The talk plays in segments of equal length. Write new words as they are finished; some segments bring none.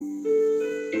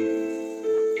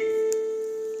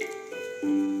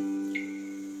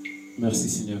Merci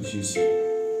Seigneur Jésus.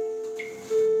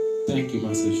 Thank you,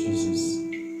 Master Jesus.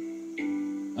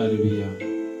 Hallelujah.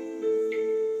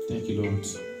 Thank you, Lord.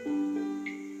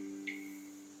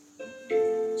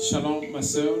 Shalom, ma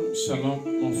soeur. Shalom,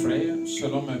 mon frère.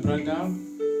 Shalom, my brother.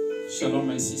 Shalom,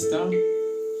 my sister.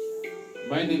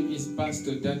 My name is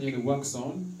Pastor Daniel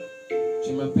Waxon.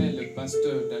 Je m'appelle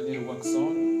Pasteur Daniel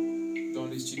Waxon dans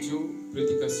les studios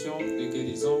Prédication de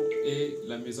guérison et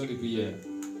la maison de prière.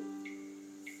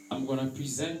 I'm going to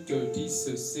present this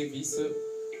service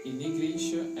in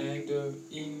English and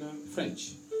in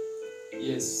French.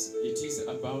 Yes, it is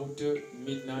about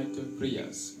midnight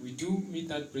prayers. We do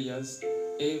midnight prayers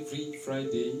every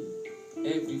Friday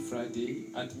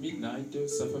at midnight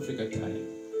South Africa time.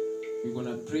 We're going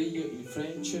to pray in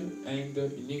French and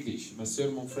in English. Ma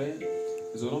soeur, mon frère,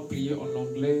 nous allons prier en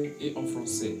anglais et en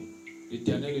français.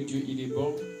 L'Éternel Dieu, il est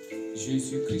bon.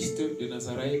 Jésus-Christ de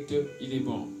Nazareth, il est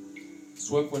bon.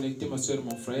 Sois connecté, ma soeur,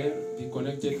 mon frère. Be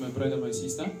connected, my brother, my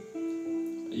sister.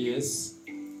 Yes,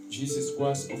 Jesus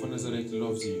Christ of Nazareth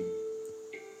loves you.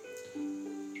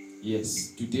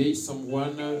 Yes, today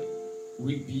someone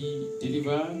will be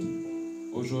delivered.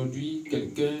 Aujourd'hui,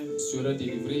 quelqu'un sera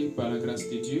délivré par la grâce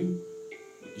de Dieu.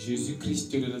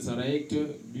 Jésus-Christ de Nazareth,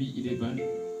 lui, il est bon.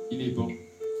 Il est bon.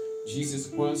 Jesus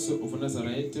Christ of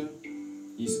Nazareth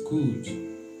is good.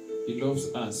 He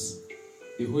loves us.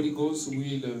 The Holy Ghost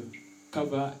will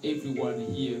cover everyone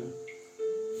here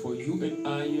for you and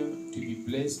I to be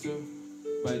blessed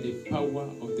by the power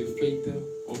of the faith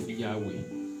of Yahweh.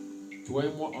 Toi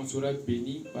et moi, on sera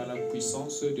bénis par la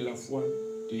puissance de la foi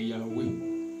de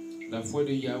Yahweh. La foi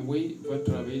de Yahweh va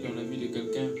travailler dans la vie de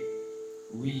quelqu'un.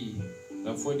 Oui,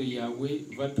 la foi de Yahweh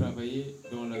va travailler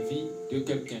dans la vie de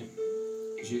quelqu'un.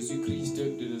 Jésus-Christ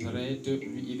de Nazareth,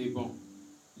 lui, il est bon.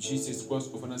 Jesus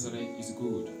Christ of Nazareth is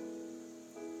good.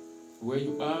 Where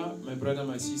you are, my brother,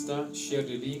 my sister, share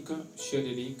the link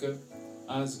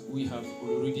as we have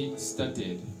already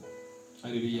started.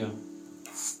 Hallelujah.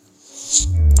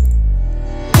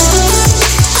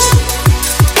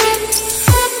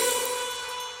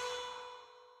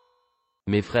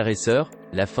 Mes frères et sœurs,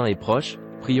 la fin est proche,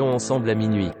 prions ensemble à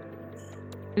minuit.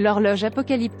 L'horloge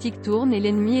apocalyptique tourne et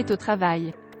l'ennemi est au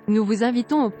travail. Nous vous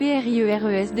invitons au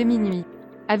PRIERES de minuit.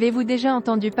 Avez-vous déjà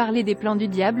entendu parler des plans du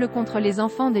diable contre les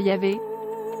enfants de Yahvé?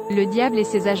 Le diable et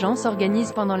ses agents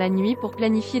s'organisent pendant la nuit pour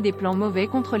planifier des plans mauvais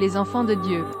contre les enfants de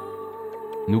Dieu.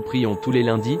 Nous prions tous les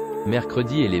lundis,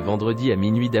 mercredis et les vendredis à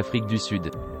minuit d'Afrique du Sud.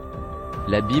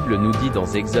 La Bible nous dit dans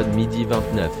Exode midi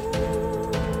 29.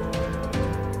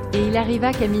 Et il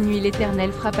arriva qu'à minuit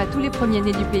l'Éternel frappa tous les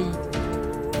premiers-nés du pays.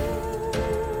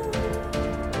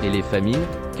 Et les famines,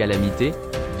 calamités,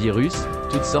 virus,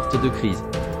 toutes sortes de crises.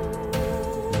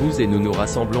 Vous et nous nous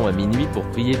rassemblons à minuit pour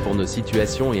prier pour nos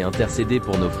situations et intercéder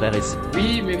pour nos frères et sœurs.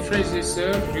 Oui, mes frères et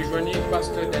sœurs, rejoignez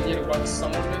Pasteur Daniel Waxon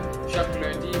chaque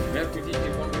lundi, mercredi et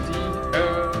vendredi,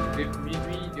 heure de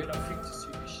minuit de l'Afrique du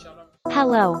Sud. Shalom.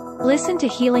 Hello, listen to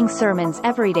healing sermons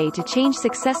every day to change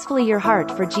successfully your heart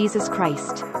for Jesus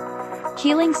Christ.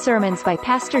 Healing sermons by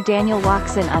Pastor Daniel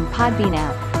Waxon on Podbean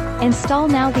app. Install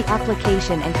now the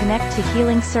application and connect to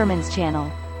Healing Sermons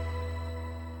channel.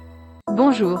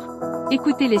 Bonjour.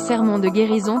 Écoutez les sermons de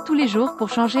guérison tous les jours pour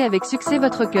changer avec succès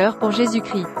votre cœur pour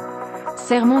Jésus-Christ.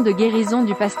 Sermons de guérison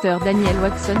du pasteur Daniel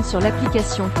Waxon sur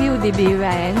l'application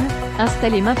PODBEAN.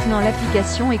 Installez maintenant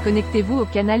l'application et connectez-vous au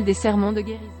canal des sermons de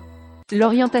guérison.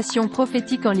 L'orientation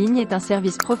prophétique en ligne est un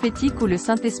service prophétique où le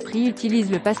Saint-Esprit utilise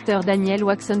le pasteur Daniel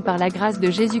Waxon par la grâce de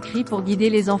Jésus-Christ pour guider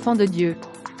les enfants de Dieu.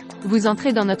 Vous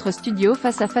entrez dans notre studio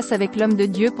face à face avec l'homme de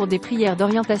Dieu pour des prières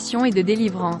d'orientation et de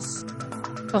délivrance.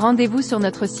 Rendez-vous sur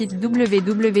notre site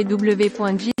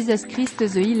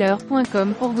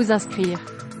www.jesuschristthehealer.com pour vous inscrire.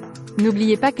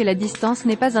 N'oubliez pas que la distance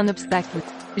n'est pas un obstacle.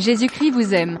 Jésus-Christ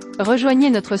vous aime. Rejoignez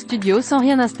notre studio sans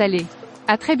rien installer.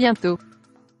 À très bientôt.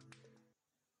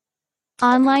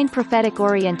 Online Prophetic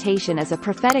Orientation is a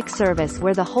prophetic service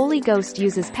where the Holy Ghost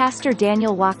uses Pastor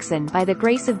Daniel Waxon by the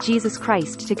grace of Jesus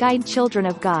Christ to guide children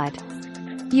of God.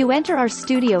 You enter our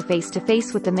studio face to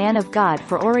face with the man of God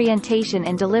for orientation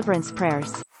and deliverance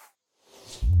prayers.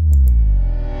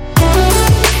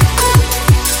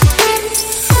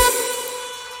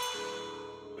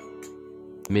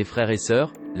 Mes frères et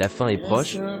sœurs, la fin est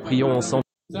proche, prions ensemble.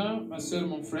 Ma soeur,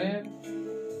 mon frère.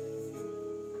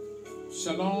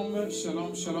 Shalom,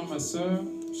 shalom, shalom, ma soeur.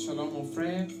 Shalom, mon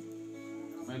frère.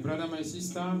 My brother, my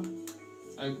sister.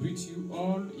 I greet you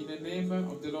all in the name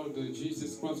of the Lord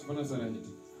Jesus Christ of Nazareth.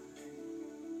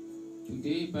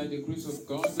 Today, by the grace of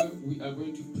God, we are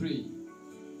going to pray.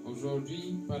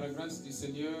 Aujourd'hui, par la grâce du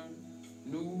Seigneur,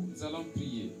 nous allons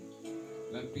prier.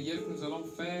 La prière que nous allons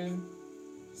faire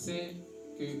c'est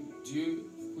que Dieu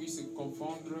puisse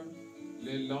confondre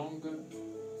les langues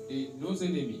de nos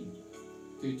ennemis.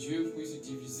 Que Dieu puisse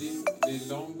diviser les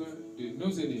langues de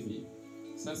nos ennemis.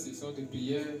 Ça, ce sont des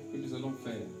prières que nous allons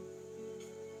faire.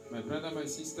 My brother, my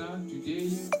sister, today,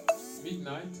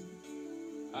 midnight,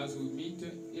 as we meet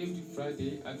every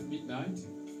Friday at midnight,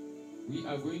 we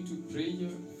are going to pray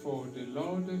for the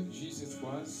Lord Jesus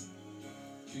Christ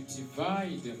to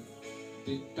divide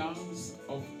the tongues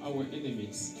of our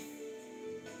enemies.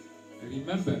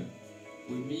 Remember,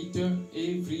 we meet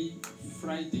every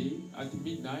Friday at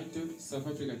midnight, South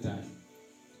Africa time.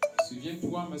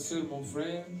 Souviens-toi, ma soeur, mon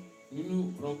frère, nous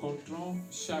nous rencontrons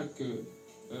chaque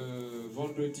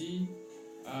vendredi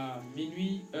à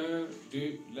minuit, heure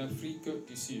de l'Afrique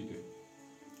du Sud.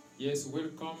 Yes,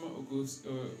 welcome,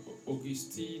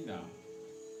 Augustina.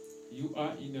 You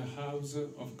are in the house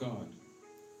of God.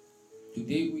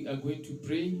 Today we are going to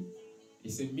pray.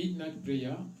 It's a midnight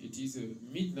prayer. It is a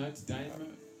midnight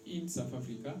time in South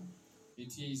Africa.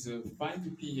 It is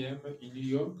 5 p.m. in New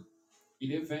York,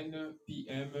 11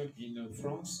 p.m. in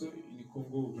France, in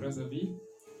Congo, Brazzaville,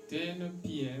 10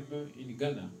 p.m. in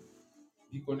Ghana.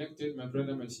 Be connected, my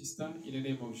brother, my sister, in the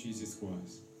name of Jesus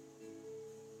Christ.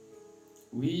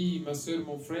 Oui, ma soeur,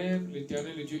 mon frère,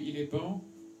 l'Éternel, le Dieu, il est bon.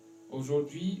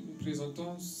 Aujourd'hui, nous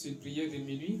présentons cette prière de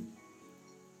minuit.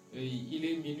 Et il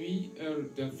est minuit, heure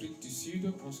d'Afrique du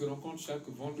Sud. On se rencontre chaque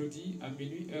vendredi à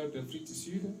minuit, heure d'Afrique du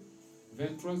Sud.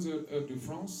 23h, heure de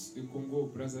France, de Congo,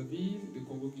 Brazzaville, de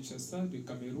Congo, Kinshasa, de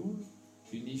Cameroun,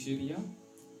 du Nigeria.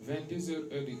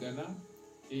 22h, heure de Ghana.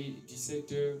 Et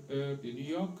 17h, heure de New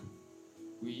York.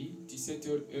 Oui, 17h,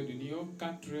 heure de New York.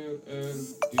 4h, heure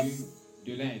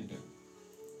de l'Inde.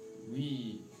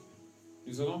 Oui,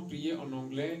 nous allons prier en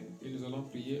anglais et nous allons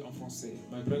prier en français.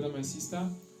 My brother, my sister,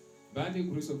 by the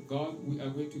grace of God, we are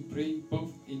going to pray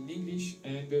both in English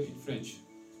and in French.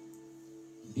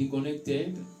 Be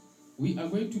connected. We are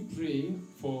going to pray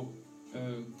for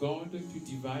God to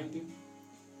divide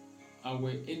our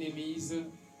enemies'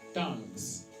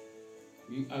 tongues.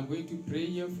 We are going to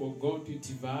pray for God to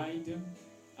divide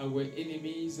our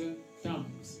enemies'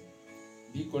 tongues.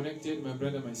 Be connected, my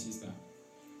brother, my sister.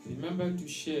 Remember to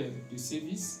share the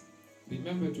service.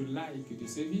 Remember to like the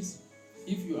service.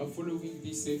 If you are following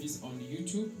this service on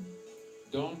YouTube,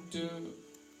 don't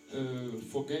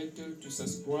forget to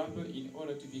subscribe in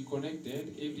order to be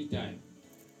connected every time.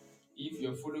 If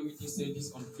you are following this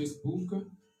service on Facebook,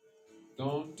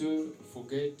 don't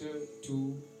forget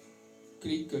to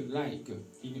click like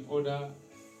in order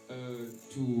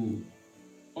to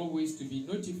always to be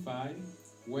notified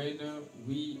when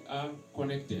we are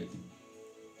connected.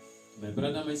 My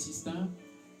brother, my sister,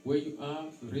 where you are,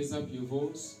 raise up your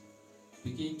voice.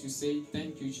 Begin to say,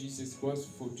 thank you, Jesus Christ,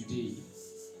 for today.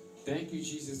 Thank you,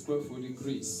 Jesus Christ, for the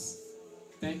grace.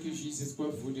 Thank you, Jesus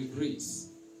Christ, for the grace.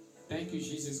 Thank you,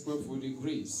 Jesus Christ, for the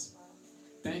grace.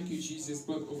 Thank you, Jesus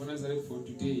Christ of Nazareth, for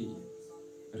today.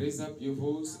 Raise up your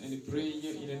voice and pray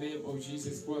in the name of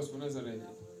Jesus Christ of Nazareth.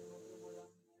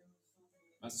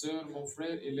 Ma soeur, mon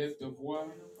frère, élève ta voix.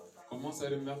 Commence à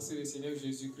remercier le Seigneur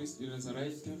Jésus-Christ de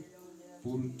Nazareth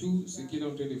pour tout ce qu'il est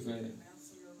en train de faire.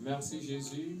 Merci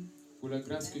Jésus pour la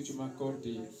grâce que tu m'as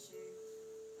accordée.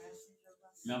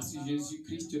 Merci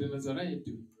Jésus-Christ de Nazareth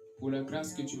pour la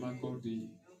grâce que tu m'as accordée.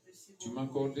 Tu m'as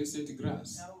accordé cette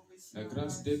grâce, la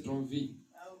grâce d'être en vie.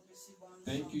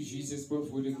 Thank you Jesus Christ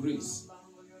for the grace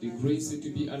to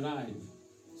be alive,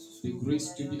 the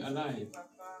grace to be alive,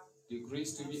 the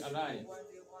grace to be alive,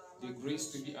 the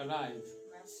grace to be alive.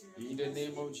 In the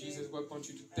name of Jesus, we want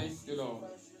you to thank the Lord.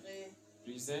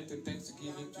 Present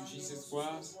thanksgiving to Jesus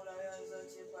Christ.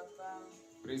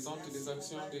 Présente des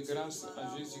actions de grâce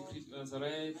à Jésus-Christ de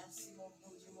Nazareth.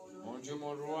 Mon Dieu,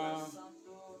 mon roi,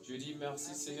 je dis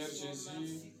merci Seigneur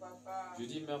Jésus. Je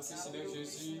dis merci Seigneur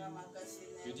Jésus.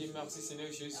 Je dis merci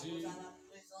Seigneur Jésus.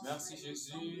 Merci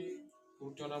Jésus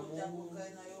pour ton amour.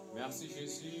 Merci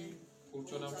Jésus pour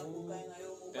ton amour.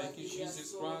 Thank you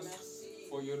Jesus Christ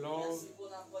for your love.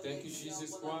 Thank you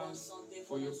Jesus Christ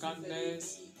for your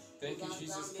kindness. Thank you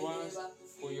Jesus Christ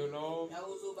for your love.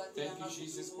 Thank you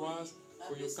Jesus Christ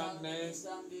for your kindness.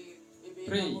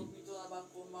 Pray.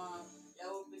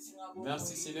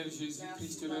 Merci Seigneur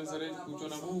Jésus-Christ de Nazareth pour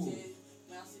ton amour.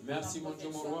 Merci mon Dieu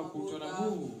mon roi pour ton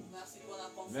amour.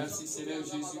 Merci Seigneur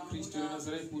Jésus-Christ de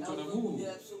Nazareth pour ton amour.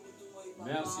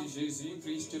 Merci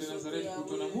Jésus-Christ de Nazareth pour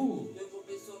ton amour.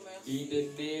 In the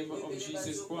name of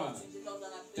Jesus Christ.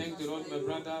 Thank the Lord my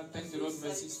brother. Thank the Lord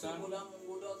my sister.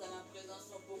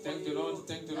 Thank the Lord,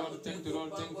 thank the Lord, thank the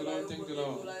Lord, thank the Lord, thank the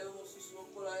Lord.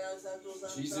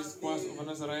 Jesus Christ of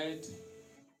Nazareth,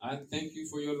 I thank you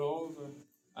for your love.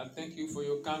 I thank you for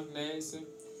your kindness.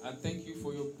 I thank you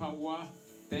for your power.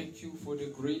 Thank you for the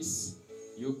grace,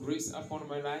 your grace upon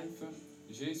my life.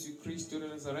 Jésus-Christ de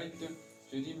Nazareth,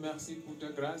 je dis merci pour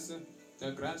ta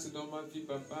grâce dans ma vie,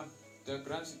 papa, ta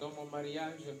grâce dans mon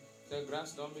mariage, ta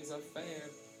grâce dans mes affaires,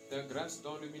 ta grâce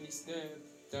dans le ministère,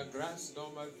 ta grâce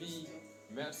dans ma vie.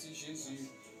 Merci Jésus,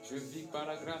 je vis par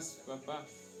la grâce, papa.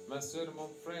 Ma soeur, mon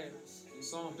frère, ils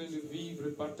sont en train de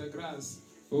vivre par ta grâce.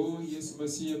 Oh, yes,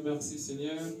 Messie, merci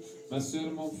Seigneur. Ma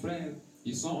soeur, mon frère,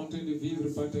 ils sont en train de vivre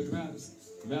par ta grâce.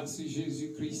 Merci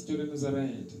Jésus-Christ de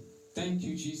Nazareth. Thank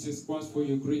you, Jesus Christ, for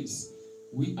your grace.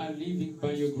 We are living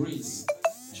by your grace.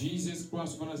 Jesus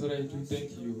Christ of Nazareth, we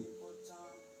thank you.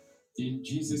 In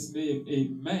Jesus' name,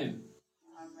 amen.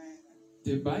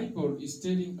 The Bible is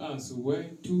telling us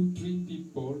where 2, 3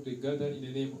 people they gather in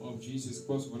the name of Jesus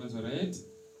Christ of Nazareth,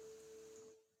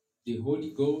 the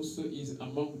Holy Ghost is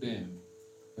among them.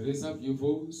 Raise up your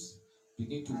voice.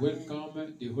 Begin to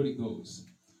welcome the Holy Ghost.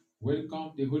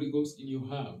 Welcome the Holy Ghost in your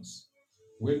house.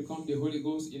 Welcome the Holy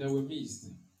Ghost in our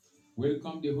midst.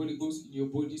 Welcome the Holy Ghost in your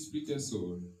body, spirit, and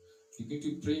soul. Begin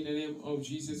to pray in the name of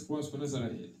Jesus Christ of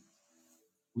Nazareth.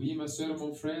 Oui, ma soeur,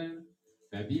 mon frère,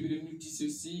 la Bible nous dit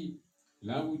ceci.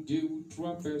 Là où 2 ou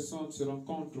 3 personnes se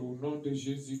rencontrent au nom de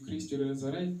Jésus-Christ de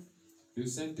Nazareth, le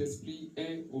Saint-Esprit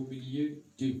est au milieu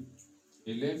d'eux.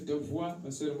 Élève ta voix,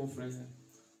 ma soeur, mon frère.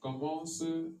 Commence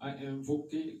à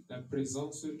invoquer la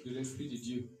présence de l'Esprit de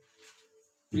Dieu.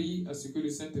 Prie à ce que le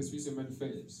Saint-Esprit se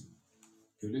manifeste.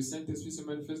 Que le Saint-Esprit se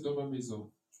manifeste dans ma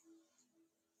maison.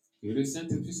 Que le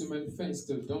Saint-Esprit se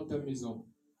manifeste dans ta maison.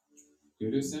 Que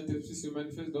le Saint-Esprit se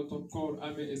manifeste dans ton corps,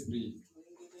 âme et esprit.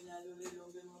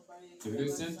 Que le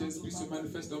Saint-Esprit se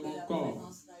manifeste dans mon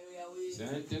corps.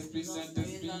 Saint-Esprit,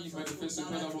 Saint-Esprit,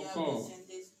 manifeste-toi dans mon corps.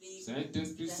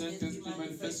 Saint-Esprit, Saint-Esprit,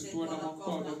 manifeste-toi dans mon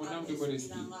corps, dans mon âme, dans mon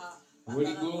esprit.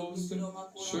 Holy Ghost,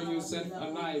 show yourself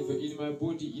alive in my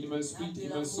body, in my spirit, in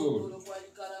my soul.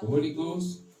 Holy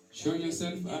Ghost, show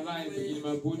yourself alive in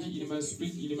my body, in my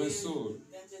spirit, in my soul.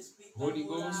 Holy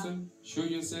Ghost, show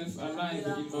yourself alive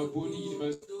in my body, in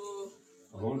my soul.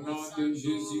 Au nom de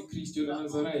Jésus-Christ de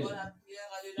Nazareth,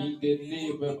 in the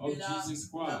name of Jesus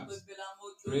Christ,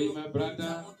 pray, my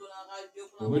brother.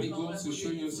 Holy Ghost, show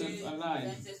yourself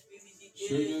alive.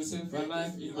 Show yourself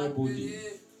alive in my body.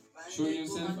 Show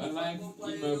yourself alive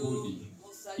in my body,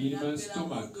 in my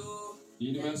stomach,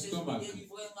 in my stomach,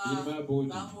 in my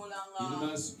body, in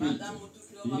my spirit,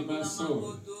 in my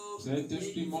soul.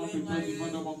 Saint-Esprit, montre-toi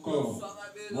vivant dans mon corps.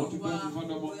 Montre-toi vivant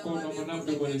dans mon corps, dans mon âme,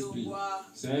 dans mon esprit.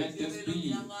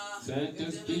 Saint-Esprit,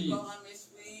 Saint-Esprit,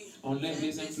 enlève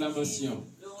les inflammations,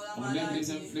 enlève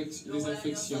les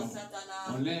infections,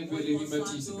 enlève les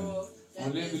rhumatismes,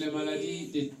 enlève les maladies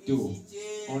des dos,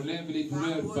 enlève les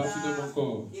douleurs partout dans mon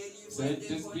corps.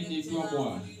 Saint-Esprit,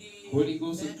 nettoie-moi. Holy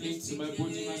Ghost, cleanse my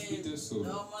body, my spirit and soul.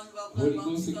 Holy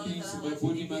Ghost, cleanse my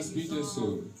body, my spirit and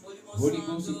soul. Holy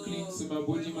Ghost, cleanse my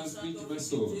body, my spirit, my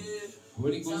soul.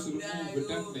 Holy Ghost, remove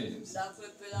darkness.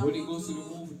 Holy Ghost,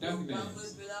 remove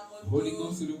darkness. Holy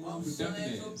Ghost, remove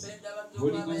darkness.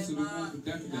 Holy Ghost, remove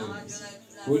darkness.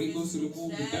 Holy Ghost,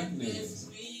 remove darkness.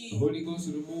 Holy Ghost,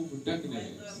 remove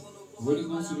darkness. Holy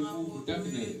Ghost, remove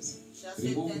darkness.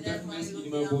 Remove darkness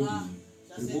in my body.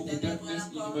 Remove darkness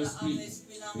in my spirit.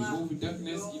 Remove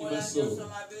darkness in my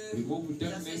soul. Remove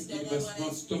darkness in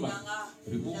my stomach.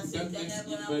 Remove darkness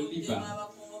in my liver.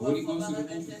 Holy Ghost,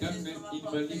 remove darkness in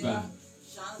my liver.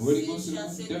 Holy Ghost,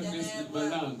 remove darkness in my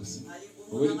lungs.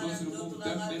 Holy Ghost, remove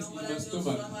darkness in my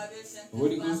stomach.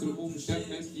 Holy Ghost, remove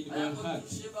darkness in my heart.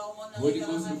 Holy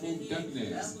Ghost, remove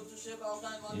darkness.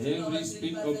 Every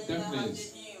spirit of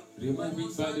darkness, remove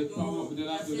it by the power of the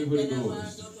light of the Holy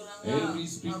Ghost. Every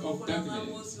spirit of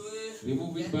darkness,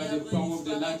 remove it by the power of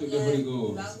the light of the Holy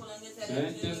Ghost.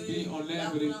 Saint-Esprit,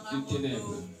 enlève les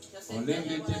ténèbres. Enlève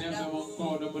les ténèbres dans mon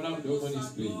corps, dans mon âme, dans mon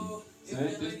esprit.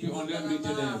 Saint-Esprit, enlève les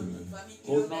ténèbres.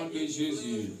 Au nom de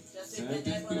Jésus.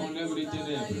 Saint-Esprit, enlève les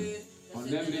ténèbres.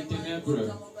 Enlève les ténèbres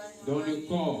dans le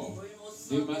corps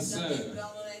de ma sœur.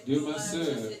 De ma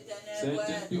sœur.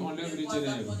 Saint-Esprit, enlève les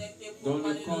ténèbres dans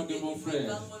le corps de mon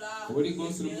frère. Holy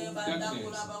Ghost, remove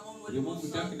darkness.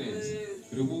 Remove darkness.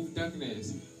 Remove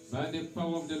darkness. By the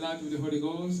power of the light of the Holy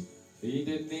Ghost, in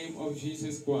the name of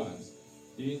Jesus Christ.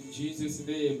 In Jesus'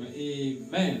 name,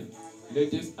 amen.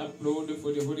 Let us applaud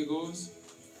for the Holy Ghost.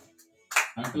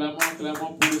 Acclamons,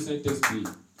 acclamons pour le Saint-Esprit.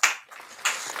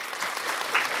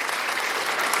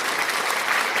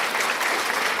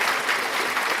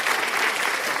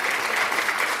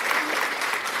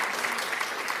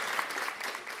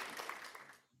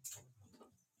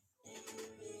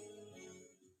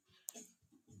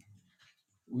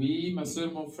 Oui, ma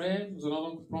soeur, mon frère, nous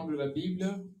allons donc prendre la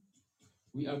Bible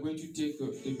We are going to take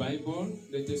the Bible.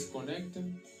 Let us connect.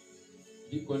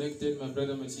 Be connected, my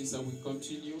brother, my sister. We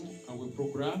continue our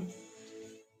program.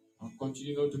 And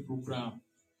continue notre programme.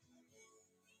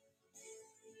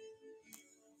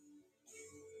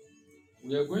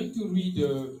 We are going to read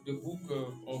the book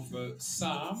of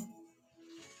Psalm.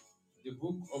 The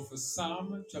book of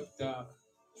Psalm, chapter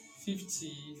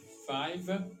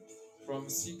 55, from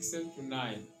 6 to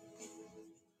 9.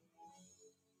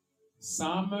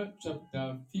 Psalm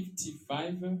chapter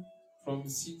 55, from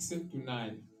 6 to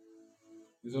 9.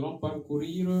 Nous allons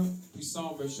parcourir puis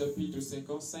Psalm chapitre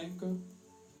 55,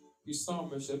 puis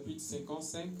Psalm chapitre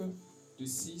 55, de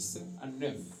 6 à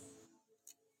 9.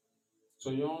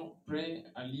 Soyons prêts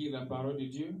à lire la parole de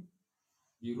Dieu.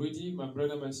 Be ready, my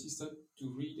brother, my sister,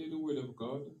 to read the word of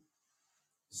God.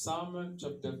 Psalm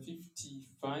chapter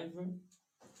 55,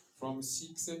 from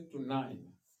 6 to 9.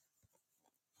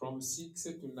 From 6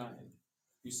 to 9.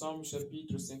 Puis Psalm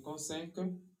chapitre 55,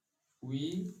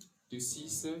 oui, de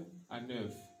 6 à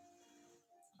 9.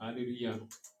 Alléluia.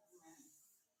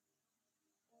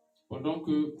 Pendant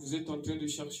que vous êtes en train de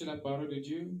chercher la parole de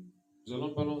Dieu, nous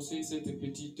allons balancer cette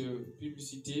petite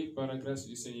publicité par la grâce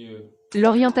du Seigneur.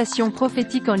 L'orientation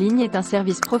prophétique en ligne est un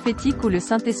service prophétique où le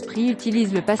Saint-Esprit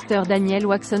utilise le pasteur Daniel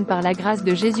Waxon par la grâce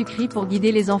de Jésus-Christ pour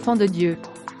guider les enfants de Dieu.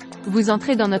 Vous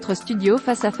entrez dans notre studio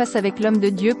face à face avec l'homme de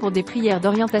Dieu pour des prières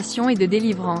d'orientation et de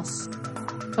délivrance.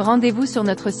 Rendez-vous sur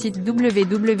notre site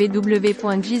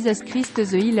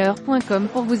www.jesuschristthehealer.com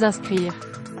pour vous inscrire.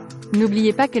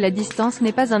 N'oubliez pas que la distance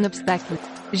n'est pas un obstacle.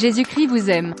 Jésus-Christ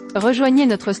vous aime. Rejoignez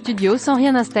notre studio sans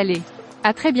rien installer.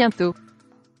 À très bientôt.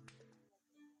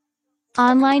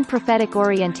 Online Prophetic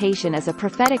Orientation is a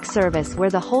prophetic service where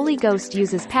the Holy Ghost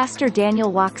uses Pastor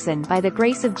Daniel Waxon by the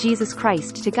grace of Jesus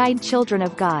Christ to guide children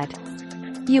of God.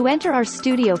 You enter our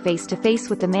studio face to face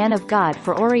with the man of God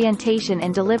for orientation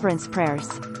and deliverance prayers.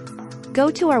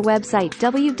 Go to our website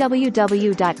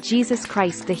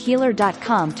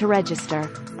www.jesuschristthehealer.com to register.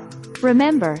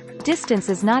 Remember, distance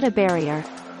is not a barrier.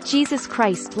 Jesus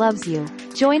Christ loves you.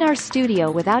 Join our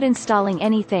studio without installing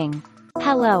anything.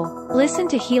 Hello, listen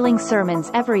to healing sermons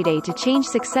every day to change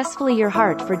successfully your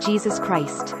heart for Jesus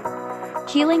Christ.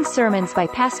 Healing sermons by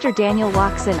Pastor Daniel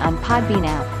Waxon on Podbean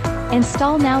app.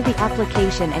 Install now the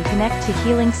application and connect to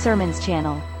Healing Sermons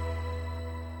channel.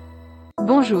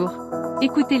 Bonjour.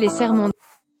 Écoutez les sermons.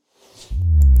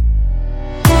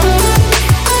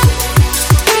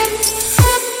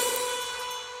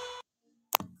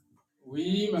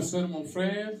 Oui, ma soeur, mon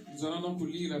frère, nous allons donc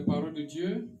lire la parole de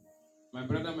Dieu. My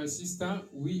brother, my sister,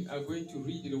 we are going to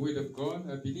read the word of God.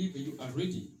 I believe you are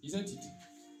ready, isn't it?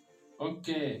 Ok.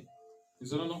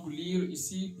 Nous allons donc lire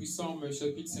ici, puis Psalm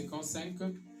chapitre 55,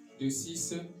 de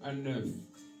 6 à 9.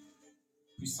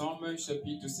 Puis Psalm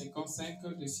chapitre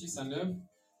 55, de 6 à 9.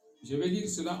 Je vais lire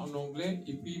cela en anglais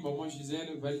et puis maman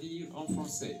Gisèle va lire en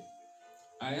français.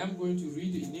 I am going to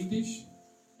read in English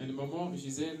and maman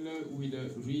Gisèle will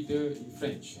read in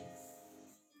French.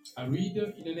 I read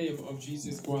in the name of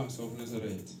Jesus Christ of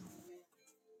Nazareth.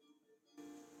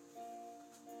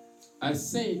 I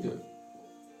said,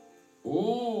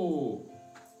 oh,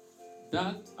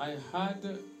 that I had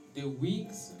the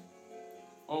wings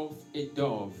of a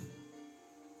dove.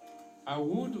 I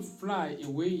would fly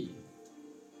away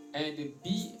and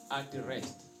be at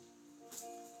rest.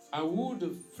 I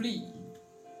would flee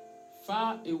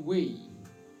far away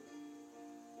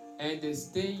and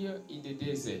stay in the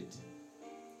desert.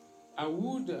 I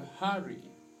would hurry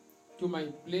to my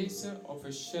place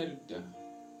of shelter,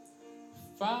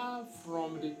 far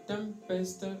from the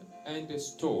tempest and the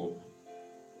storm.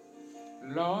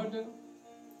 Lord,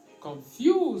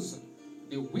 confuse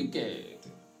the wicked.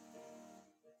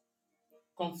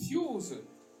 Confuse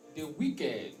the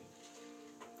wicked.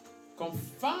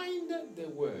 Confine the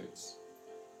words.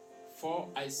 For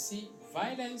I see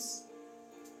violence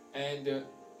and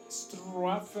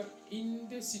strife in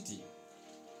the city.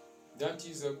 That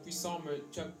is Psalm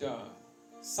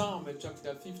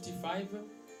chapter 55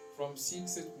 from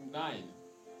 6 to 9.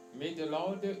 May the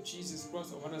Lord Jesus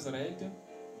Christ of Nazareth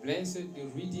bless the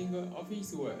reading of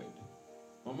His word.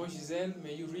 Maman Gisèle,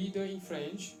 may you read in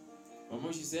French.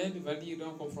 Maman Gisèle va lire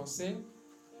donc en français.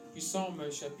 Puis Psalm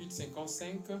chapitre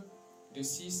 55 de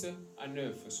 6 à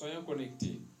 9. Soyons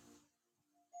connectés.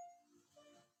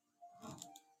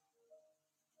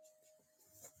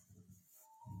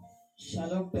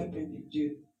 Shalom, peuple de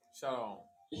Dieu. Shalom.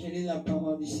 Je lis la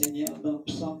parole du Seigneur dans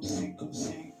Psaume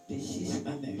 55, de 6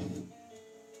 à 9.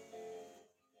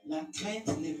 La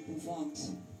crainte,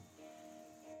 l'épouvante,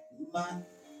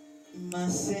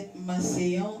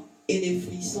 m'assaillant et les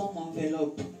frissons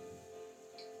m'enveloppent.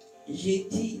 J'ai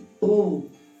dit, oh,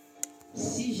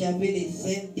 Si j'avais les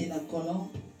ailes de la colombe,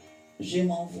 je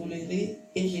m'envolerai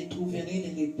et je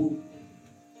trouverai le repos.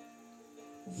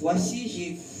 Voici,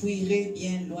 je fuirai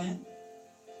bien loin,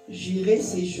 j'irai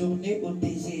séjourner au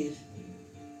désert.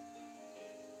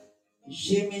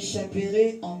 Je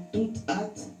m'échapperai en toute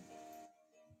hâte,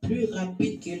 plus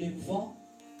rapide que le vent,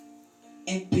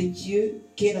 impétueux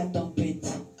que la tempête.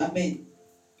 Amen.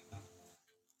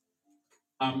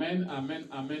 Amen, amen,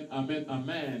 amen, amen,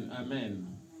 amen, amen.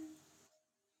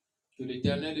 Que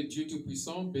l'Éternel Dieu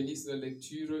Tout-Puissant bénisse la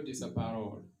lecture de sa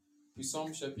parole.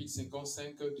 Psaume chapitre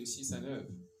 55, de 6 à 9.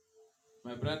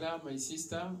 My brother, my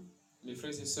sister, mes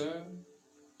frères et sœurs,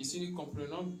 ici nous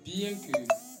comprenons bien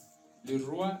que le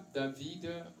roi David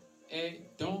est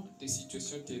dans des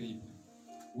situations terribles.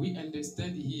 We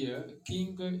understand here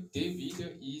King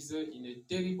David is in a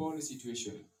terrible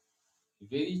situation. A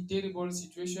very terrible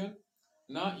situation.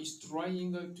 Now he's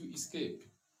trying to escape.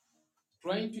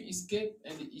 Trying to escape,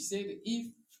 and he said,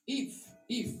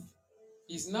 if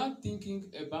he's not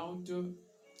thinking about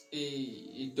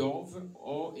a dove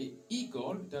or an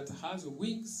eagle that has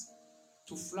wings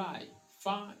to fly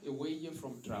far away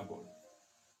from trouble.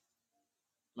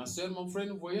 Ma soeur, mon frère,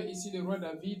 nous voyons ici le roi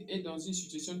David est dans une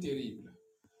situation terrible.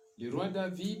 Le roi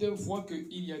David voit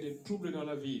qu'il y a des troubles dans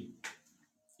la ville.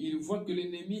 Il voit que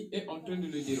l'ennemi est en train de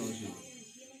le déranger.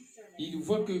 Il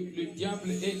voit que le diable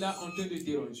est là en train de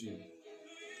déranger.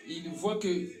 Il voit que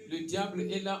le diable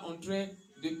est là en train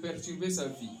de perturber sa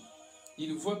vie.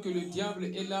 Il voit que le diable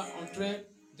est là en train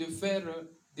de faire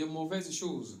de mauvaises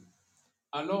choses.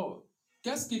 Alors,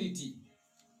 qu'est-ce qu'il dit?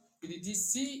 Il dit,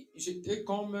 si j'étais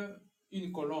comme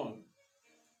une colombe,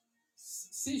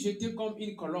 si j'étais comme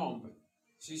une colombe,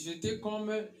 si j'étais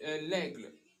comme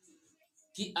l'aigle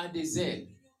qui a des ailes,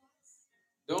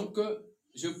 donc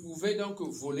je pouvais donc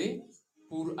voler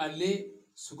pour aller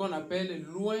ce qu'on appelle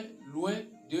loin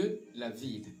de la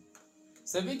ville.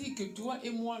 Ça veut dire que toi et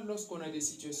moi, lorsqu'on a des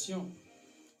situations,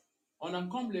 on a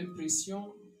comme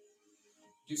l'impression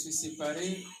de se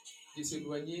séparer, de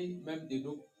s'éloigner même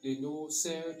de nos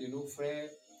sœurs, de nos frères.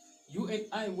 You and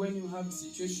I, when you have a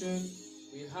situation,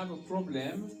 we have a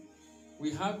problem,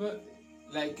 we have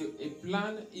like a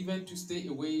plan even to stay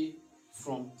away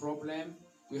from problem.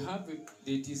 We have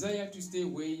the desire to stay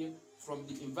away from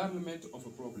the environment of a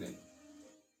problem.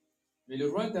 Mais le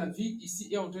roi David ici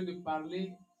est en train de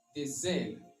parler des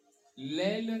ailes.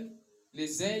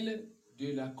 Les ailes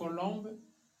de la colombe,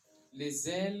 les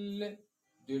ailes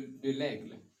de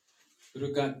l'aigle.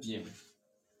 Regarde bien.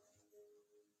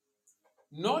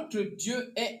 Notre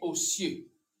Dieu est aux cieux,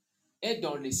 est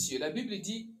dans les cieux. La Bible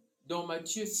dit dans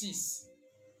Matthieu 6,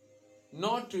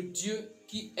 notre Dieu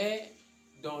qui est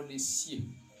dans les cieux.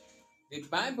 The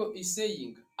Bible is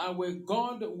saying, our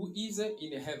God who is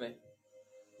in heaven.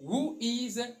 Who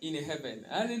is in heaven?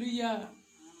 Hallelujah.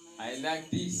 I like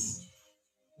this.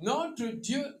 Notre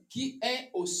Dieu qui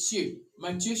est aux cieux.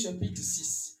 Matthieu chapitre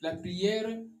 6. La prière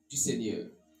du Seigneur.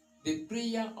 The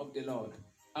prayer of the Lord.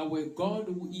 Our God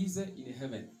who is in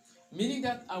heaven. Meaning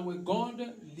that our God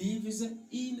lives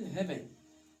in heaven.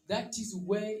 That is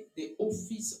where the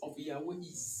office of Yahweh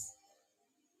is.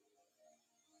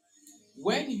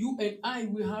 When you and I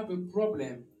will have a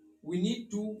problem, we need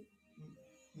to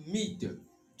meet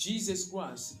Jesus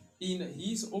Christ in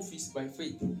his office by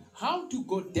faith. How to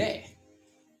go there?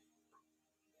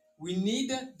 We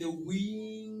need the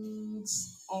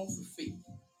wings of faith.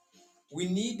 We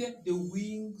need the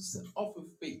wings of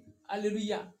faith.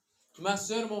 Alléluia. Ma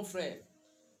soeur, mon frère,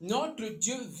 notre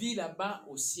Dieu vit là-bas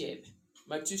au ciel.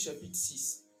 Matthieu chapitre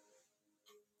 6.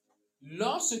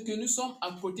 Lorsque nous sommes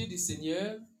à côté du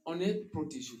Seigneur, on est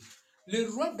protégé. Le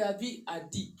roi David a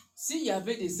dit, s'il y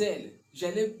avait des ailes,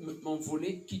 j'allais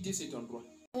m'envoler, quitter cet endroit.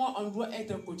 Moi, on doit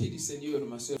être à côté du Seigneur,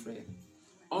 ma soeur, frère.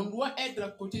 On doit être à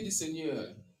côté du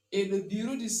Seigneur. Et le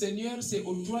bureau du Seigneur, c'est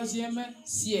au 3e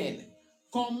ciel.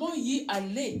 Comment y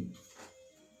aller?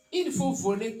 Il faut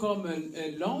voler comme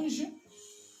l'ange.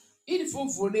 Il faut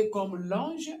voler comme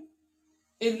l'ange.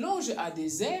 Et l'ange a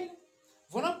des ailes.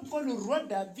 Voilà pourquoi le roi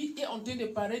David est en train de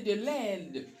parler de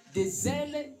l'aile, des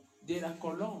ailes de la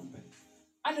colombe.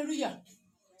 Alléluia.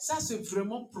 Ça, c'est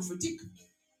vraiment prophétique.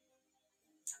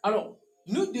 Alors,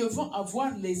 nous devons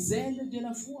avoir les ailes de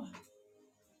la foi.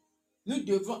 Nous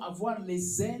devons avoir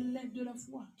les ailes de la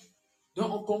foi.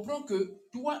 Donc, on comprend que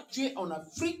toi, tu es en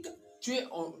Afrique, tu es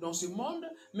dans ce monde,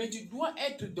 mais tu dois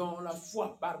être dans la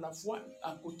foi, par la foi,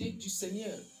 à côté du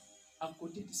Seigneur. À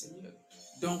côté du Seigneur.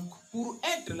 Donc, pour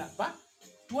être là-bas,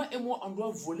 toi et moi, on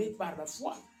doit voler par la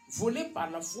foi. Voler par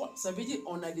la foi, ça veut dire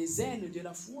on a des ailes de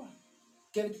la foi.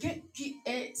 Quelqu'un qui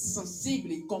est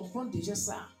sensible, il comprend déjà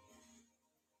ça.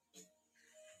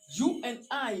 You and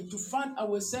I, to find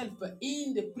ourselves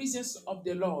in the presence of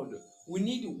the Lord, we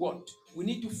need what? We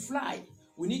need to fly.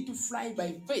 We need to fly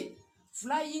by faith.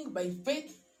 Flying by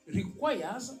faith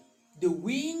requires the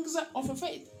wings of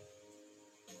faith.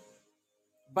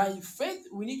 By faith,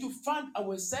 we need to find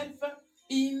ourselves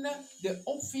in the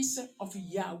office of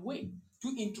Yahweh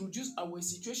to introduce our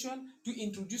situation, to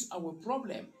introduce our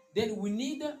problem. Then we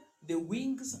need the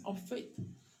wings of faith.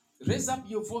 Raise up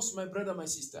your voice, my brother, my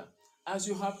sister, as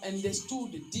you have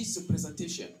understood this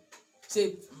presentation.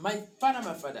 Say, my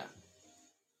Father,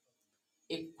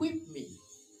 equip me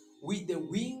with the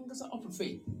wings of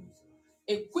faith.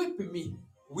 Equip me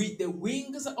with the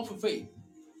wings of faith.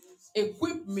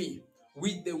 Equip me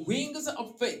with the wings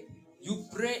of faith. You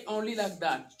pray only like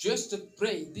that. Just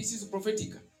pray. This is prophetic.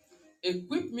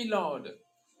 Equip me, Lord,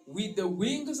 with the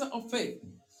wings of faith.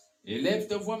 Élève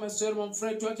ta voix, ma soeur, mon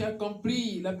frère, toi qui as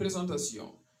compris la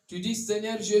présentation. Tu dis,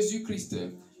 Seigneur Jésus-Christ,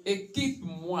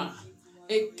 équipe-moi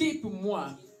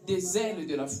des ailes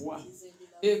de la foi.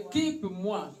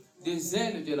 Équipe-moi des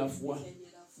ailes de la foi.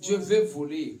 Je veux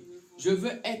voler. Je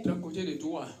veux être à côté de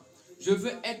toi. Je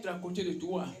veux être à côté de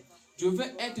toi. Je veux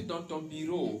être dans ton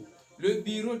bureau. Le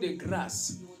bureau de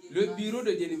grâce. Le bureau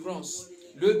de délivrance.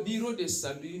 Le bureau de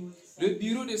salut. Le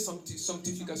bureau de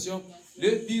sanctification.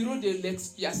 Le bureau de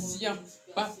l'expiation.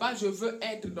 Papa, je veux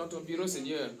être dans ton bureau,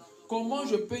 Seigneur. Comment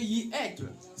je peux y être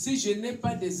si je n'ai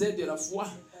pas des ailes de la foi?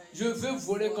 Je veux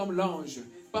voler comme l'ange.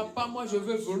 Papa, moi, je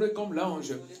veux voler comme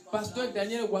l'ange. Pasteur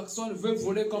Daniel Waxon veut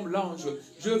voler comme l'ange.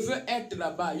 Je veux être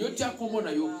là-bas.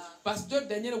 Pasteur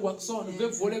Daniel Waxon veut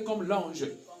voler comme l'ange.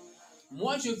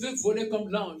 Moi, je veux voler comme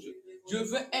l'ange. Je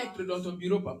veux être dans ton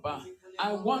bureau, papa.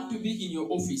 I want to be in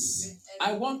your office.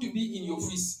 I want to be in your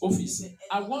office.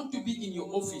 I want to be in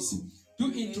your office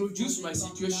to introduce my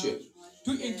situation,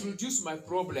 to introduce my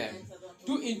problem,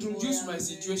 to introduce my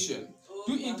situation,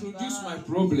 to introduce my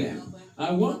problem.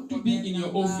 I want to be in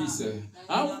your office.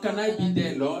 How can I be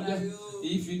there, Lord,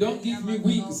 if you don't give me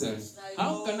wings?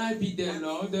 How can I be there,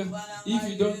 Lord, if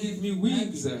you don't give me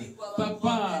wings?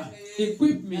 Papa,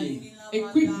 equip me,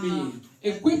 equip me,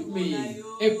 equip me,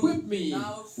 equip me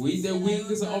with the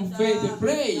wings of faith.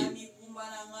 Pray.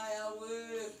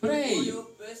 Pray.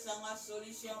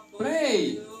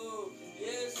 Pray.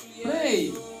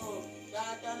 Pray.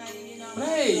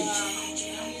 Pray.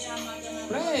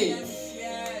 Pray.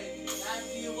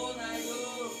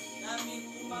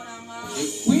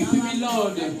 Equip me,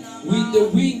 Lord, with the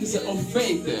wings of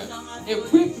faith.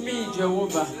 Equip me,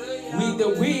 Jehovah, with the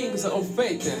wings of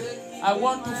faith. I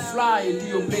want to fly to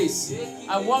your place.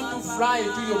 I want to fly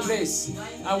to your place.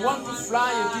 I want to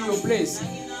fly to your place.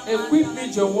 Equip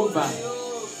me, Jehovah.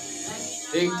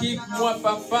 Équipe-moi,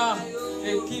 papa.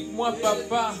 Équipe-moi,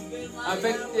 papa,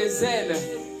 avec tes ailes,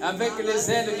 avec les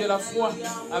ailes de la foi,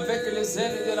 avec les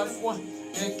ailes de la foi.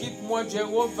 Équipe-moi,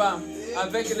 Jéhovah,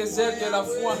 avec les ailes de la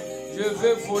foi. Je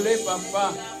veux voler,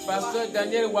 papa. Pasteur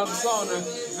Daniel Waxon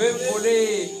veut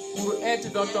voler pour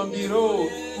être dans ton bureau,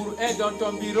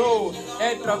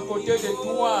 être à côté de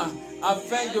toi,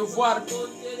 afin de voir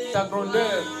ta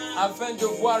grandeur, afin de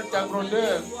voir ta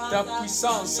grandeur, ta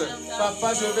puissance.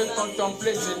 Papa, je veux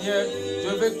contempler, Seigneur. Je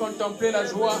veux contempler la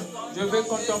joie. Je veux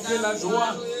contempler la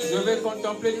joie. Je veux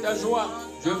contempler ta joie.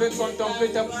 Je veux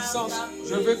contempler ta puissance.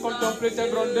 Je veux contempler ta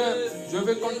grandeur. Je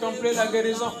veux contempler la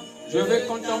guérison. Je veux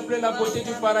contempler la beauté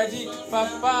du paradis.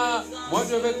 Papa, moi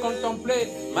je veux contempler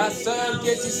ma soeur qui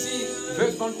est ici.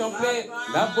 Veut contempler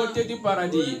la beauté du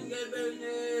paradis.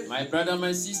 My brother,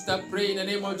 my sister, pray in the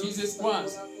name of Jesus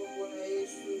Christ.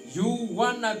 You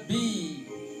wanna be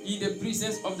in the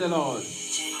presence of the Lord.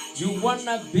 You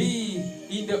wanna be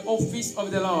in the office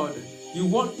of the Lord. You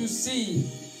want to see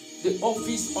the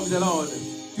office of the Lord,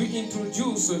 to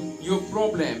introduce your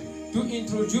problem, to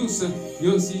introduce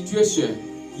your situation.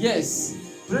 Yes,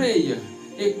 pray.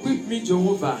 Equip me,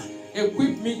 Jehovah.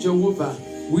 Equip me, Jehovah,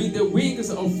 with the wings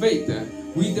of faith.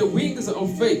 With the wings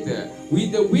of faith.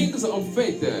 With the wings of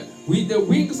faith. With the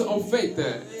wings of faith.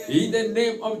 In the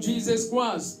name of Jesus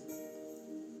Christ.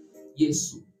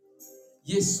 Yesu.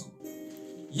 Yesu.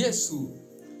 Yesu.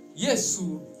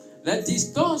 Yesu. La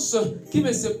distance qui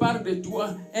me sépare de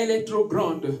toi, elle est trop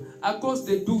grande à cause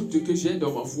des doutes que j'ai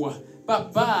dans ma foi.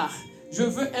 Papa, je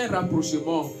veux un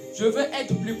rapprochement. Je veux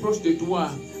être plus proche de toi.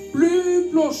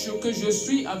 Plus proche que je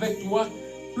suis avec toi,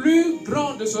 plus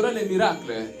grande sera le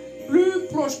miracle. Plus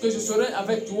proche que je serai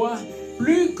avec toi,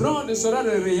 plus grande sera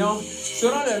le rayon,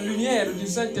 sera la lumière du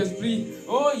Saint-Esprit.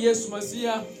 Oh, Yes,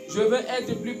 Messia, je veux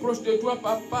être plus proche de toi,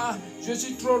 papa. Je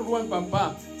suis trop loin,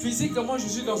 papa. Physiquement, je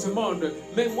suis dans ce monde,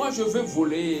 mais moi, je veux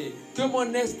voler. Que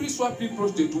mon esprit soit plus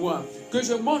proche de toi, que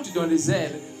je monte dans les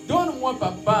airs. Donne-moi,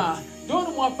 papa. Donne-moi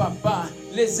Donne-moi, papa,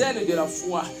 les ailes de la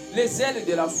foi, les ailes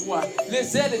de la foi,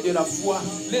 les ailes de la foi,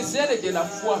 les ailes de la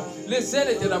foi, les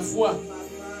ailes de la foi.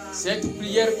 Cette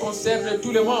prière concerne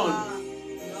tout le monde.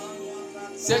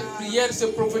 Cette prière,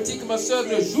 c'est prophétique, ma soeur,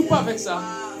 ne joue pas avec ça.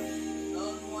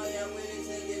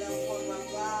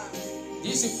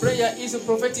 This prayer is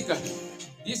prophetic.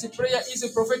 This prayer is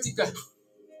prophetic.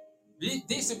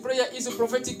 This prayer is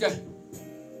prophetic.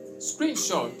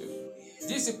 Screenshot.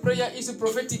 This prayer is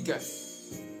prophetic.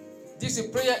 This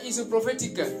prayer is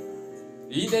prophetic.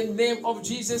 In the name of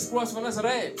Jesus Christ of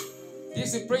Nazareth.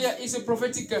 This prayer is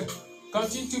prophetic.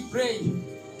 Continue to pray.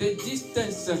 The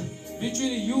distance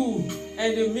between you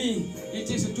and me, it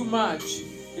is too much.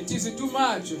 It is too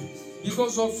much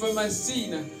because of my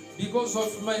sin, because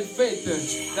of my faith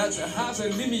that has a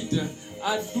limit.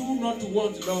 I do not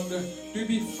want, Lord, to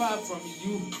be far from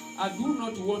you. I do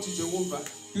not want, Jehovah,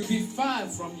 to be far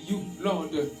from you,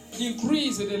 Lord.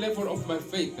 Increase the level of my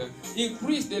faith.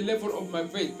 Increase the level of my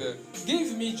faith.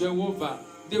 Give me, Jehovah,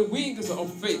 the wings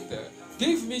of faith.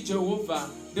 Give me, Jehovah,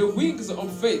 the wings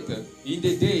of faith in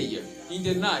the day, in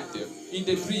the night, in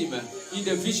the dream, in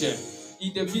the vision,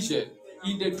 in the vision,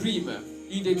 in the dream,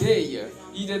 in the day,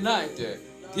 in the night.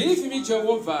 Give me,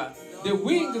 Jehovah, the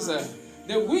wings of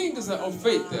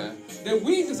faith, the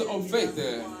wings of faith.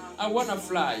 I want to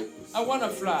fly, I want to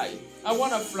fly, I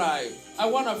want to fly, I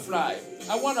want to fly,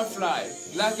 I want to fly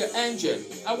like an angel.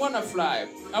 I want to fly,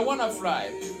 I want to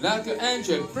fly like an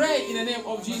angel. Pray in the name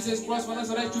of Jesus Christ of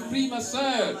Nazareth. Tu pries, ma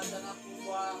soeur.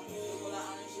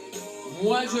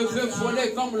 Moi, je veux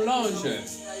voler comme l'ange.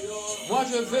 Moi,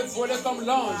 je veux voler comme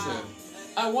l'ange.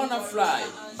 I wanna fly,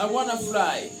 I wanna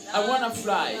fly, I wanna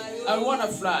fly, I wanna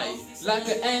fly like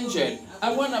an angel.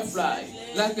 I wanna fly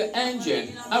like an angel.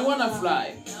 I wanna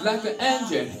fly like an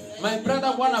angel. My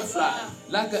brother wanna fly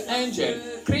like an angel.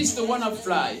 Christ wanna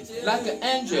fly like an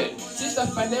angel. Sister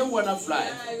Pale wanna fly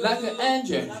like an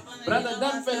angel. Brother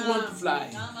Danfeld want to fly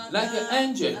like an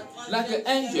angel, like an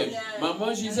angel.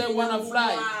 Mama Giselle wanna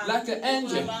fly like an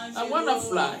angel. I wanna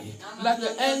fly like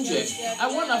an angel. I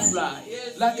wanna fly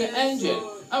like an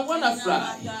angel. I wanna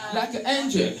fly like an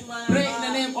angel. Pray in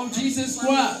the name of Jesus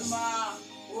Christ.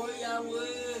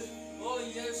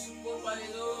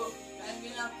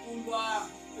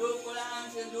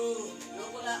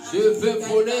 Je veux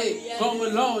voler comme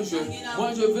l'ange.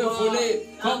 Moi je veux voler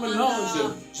comme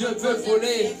l'ange. Je veux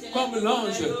voler comme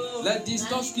l'ange. La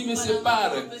distance qui me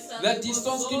sépare, la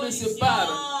distance qui me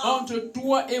sépare entre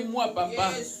toi et moi,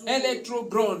 papa, elle est trop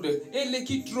grande. Elle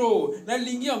est trop. La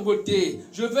ligne en côté.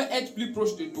 Je veux être plus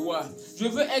proche de toi. Je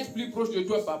veux être plus proche de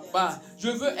toi, papa. Je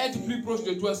veux être plus proche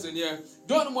de toi, Seigneur.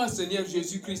 Donne-moi, Seigneur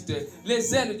Jésus-Christ,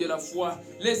 les ailes de la foi.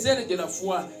 Les ailes de la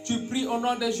foi. Tu pries au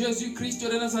nom de Jésus-Christ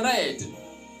de Nazareth.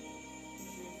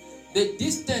 The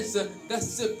distance that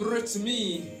separates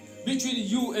me between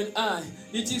you and I,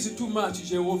 it is too much,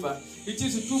 Jehovah. It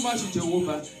is too much,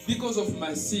 Jehovah, because of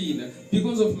my sin.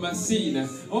 Because of my sin.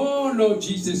 Oh, Lord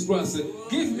Jesus Christ,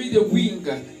 give me the wing.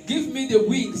 Give me the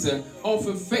wings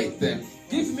of faith.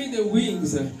 Give me the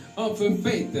wings of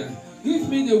faith. Give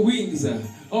me the wings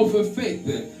of faith.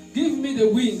 Give me the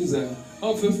wings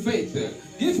of faith.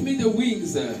 Give me the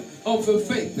wings of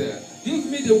faith. Give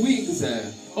me the wings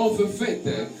of faith.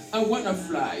 I want to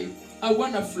fly. I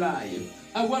want to fly.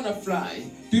 I want to fly.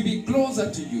 To be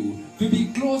closer to you. To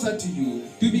be closer to you.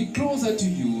 To be closer to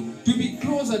you. To be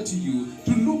closer to you.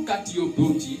 To look at your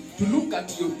beauty. To look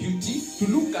at your beauty. To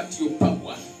look at your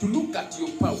power. To look at your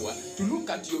power. To look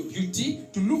at your beauty.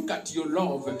 To look at your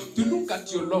love. To look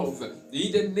at your love.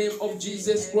 In the name of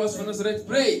Jesus Christ of Nazareth,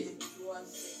 pray.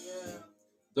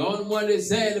 Donne-moi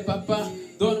les ailes, papa.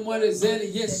 Donne-moi les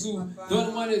ailes, Jésus.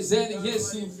 Donne-moi les ailes,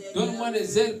 Jésus. Donne-moi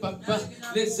les ailes, papa.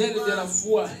 Les ailes de la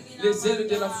foi. Les ailes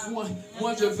de la foi.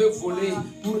 Moi, je veux voler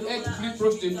pour être plus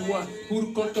proche de toi.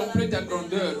 Pour contempler ta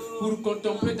grandeur. Pour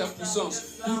contempler ta puissance.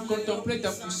 Pour contempler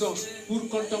ta puissance. Pour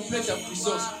contempler ta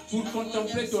puissance. Pour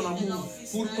contempler ton amour.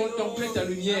 Pour contempler ta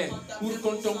lumière. Pour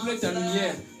contempler ta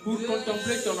lumière. Pour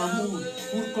contempler ton amour.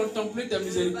 Pour contempler ta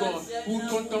miséricorde. Pour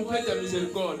contempler ta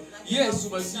miséricorde. Yes,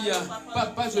 Massia.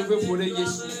 Papa, je veux voler,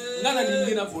 Yesu.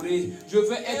 Je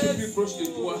veux être plus proche de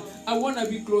toi. I want to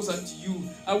be closer to you.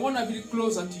 I want to be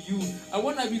closer to you. I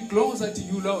want to be closer to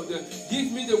you, Lord.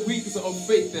 Give me the wings of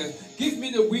faith. Give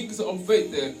me the wings of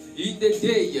faith. In the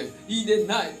day, in the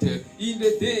night, in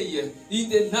the day, in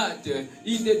the night,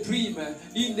 in the dream,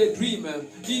 in the dream,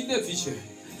 in the vision,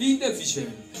 in the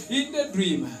vision, in the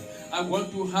dream. I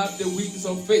want to have the wings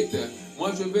of faith.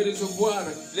 Moi, je vais recevoir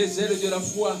les ailes de la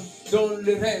foi dans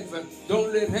les rêves, dans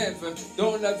les rêves,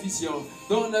 dans la vision,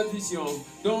 dans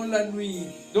la nuit,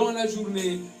 dans la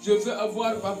journée. Je veux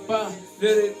avoir, papa,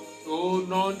 Au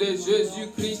nom de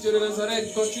Jésus-Christ de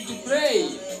Nazareth, continue de prier.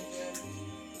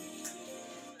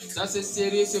 Ça c'est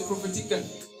sérieux, c'est prophétique.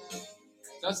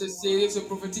 Ça c'est sérieux, c'est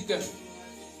prophétique.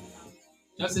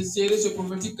 Ça c'est sérieux, c'est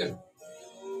prophétique.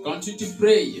 Continue to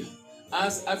pray.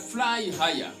 As I fly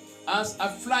higher, as I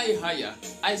fly higher,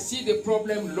 I see the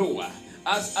problem lower.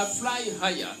 As I fly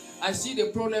higher, I see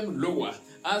the problem lower.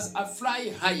 As I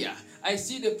fly higher, I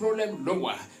see the problem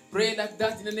lower. Pray like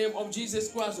that in the name of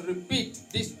Jesus Christ. Repeat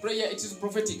this prayer. It is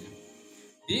prophetic.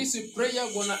 This prayer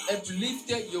gonna uplift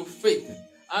your faith.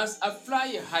 As I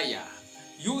fly higher,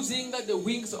 using the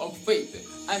wings of faith,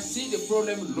 I see the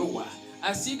problem lower.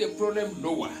 I see the problem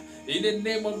lower. In the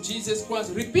name of Jesus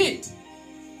Christ, repeat.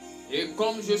 Et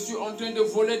comme je suis en train de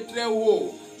voler très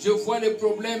haut, je vois les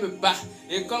problèmes bas.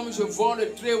 Et comme je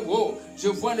vole très haut, je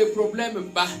vois les problèmes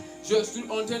bas. Je suis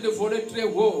en train de voler très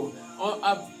haut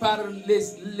par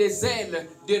les ailes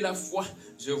de la foi.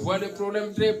 Je vois les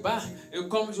problèmes très bas. Et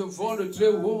comme je vole très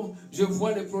haut, je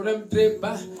vois les problèmes très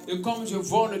bas. Et comme je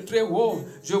vole très haut,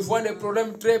 je vois les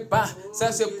problèmes très bas.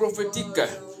 Ça c'est prophétique.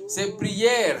 Ces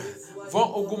prières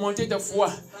vont augmenter ta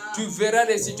foi. Tu verras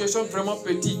les situations vraiment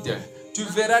petites. Tu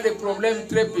verras les problèmes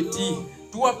très petits.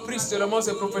 Toi, prie seulement,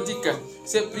 c'est prophétique.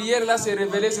 Ces prières-là, c'est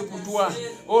révélé, c'est pour toi.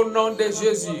 Au nom de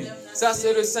Jésus. Ça,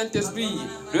 c'est le Saint-Esprit.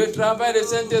 Le travail du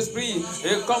Saint-Esprit.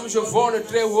 Et comme je vole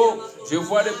très haut, je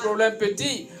vois les problèmes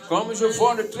petits. Comme je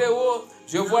vole très haut,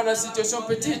 je vois la situation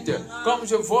petite. Comme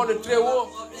je vole très haut,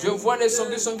 je vois les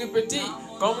sanguis petits.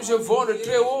 Comme je vole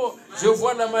très haut, je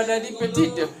vois la maladie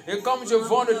petite. Et comme je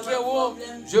vole très haut,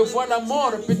 je vois la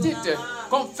mort petite.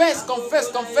 Confesse, confesse,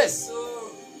 confesse.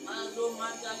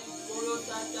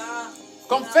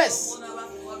 Confess.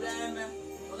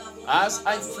 As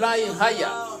I fly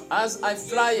higher, as I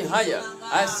fly higher,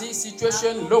 I see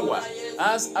situation lower.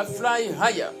 As I fly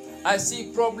higher, I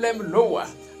see problem lower.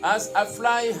 As I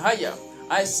fly higher,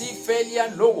 I see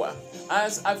failure lower.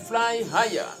 As I fly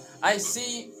higher, I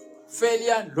see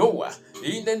failure lower.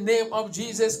 In the name of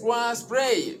Jesus Christ,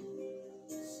 pray.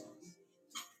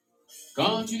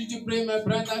 Continue to pray, my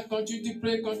brother. Continue to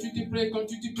pray, continue to pray,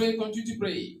 continue to pray, continue to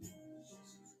pray.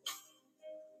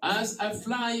 As I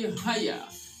fly higher,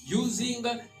 using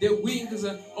the wings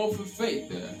of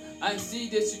faith, I see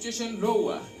the situation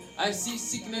lower. I see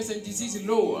sickness and disease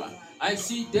lower. I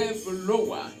see death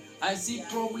lower. I see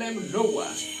problem lower.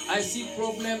 I see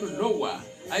problem lower.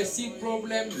 I see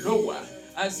problem lower.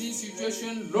 I see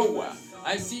situation lower.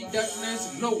 I see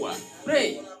darkness lower.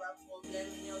 Pray.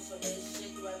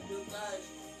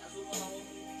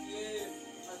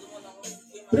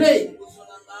 Pray.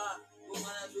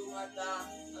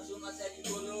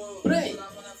 Pray.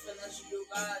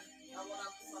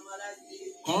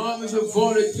 Comme je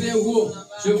vole très haut,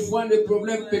 je vois les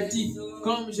problèmes petits.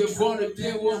 Comme je vole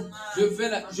très haut,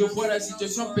 je vois la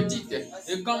situation petite.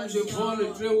 Et comme je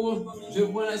vole très haut, je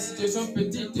vois la situation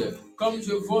petite. Comme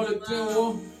je vole très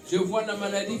haut, je vois la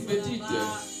maladie petite.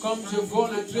 Comme je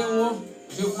vole très haut,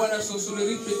 je vois la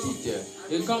sorcellerie petite.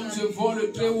 Et comme je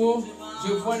vole très haut,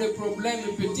 je vois les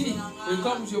problèmes petits. Et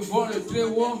comme je vole très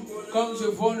haut,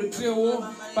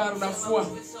 par la foi,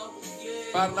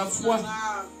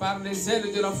 par les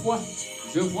ailes de la foi,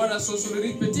 je vois la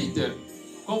sorcellerie petite.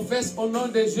 Confesse au nom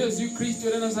de Jésus-Christ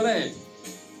de Nazareth.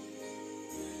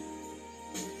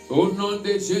 Au nom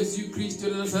de Jésus-Christ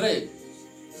de Nazareth.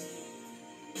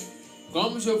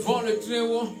 Comme je vole très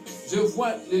haut, je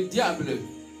vois le diable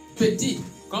petit.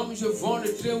 Comme je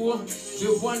vole très haut, je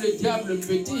vois le diable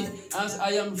petit. As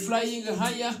I am flying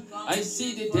higher, I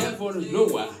see the devil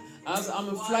lower. As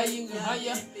I'm flying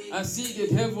higher, I see the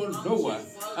devil lower.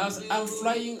 As I'm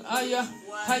flying higher,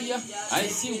 I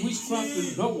see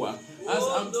witchcraft lower. As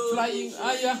I'm flying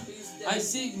higher, I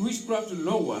see witchcraft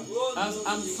lower. As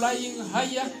I'm flying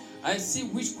higher, I see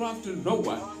witchcraft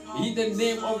lower. In the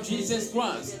name of Jesus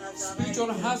Christ,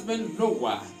 spiritual husband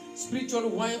lower. Spiritual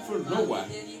wife lower,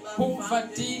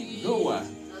 poverty lower.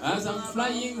 As I'm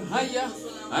flying higher,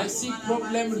 I see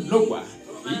problem lower.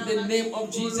 In the name of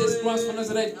Jesus Christ of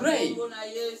Nazareth, pray.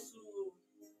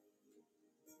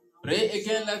 Pray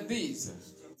again like this.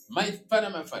 My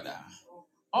Father,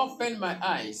 open my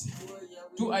eyes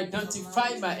to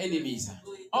identify my enemies.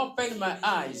 Open my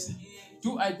eyes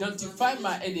to identify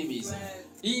my enemies.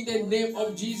 In the name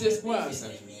of Jesus Christ,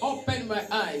 open my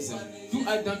eyes to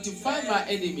identify my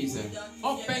enemies.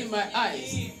 Open my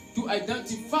eyes to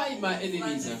identify my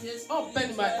enemies.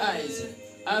 Open my eyes.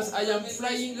 As I am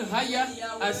flying higher,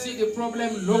 I see the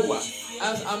problem lower.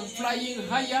 As I'm flying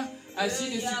higher, I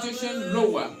see the situation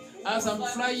lower. As I'm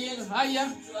flying higher,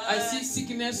 I see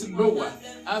sickness lower.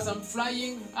 As I'm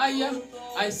flying higher,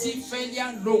 I see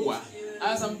failure lower.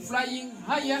 As I'm flying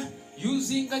higher,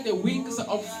 Using the wings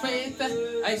of faith,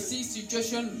 I see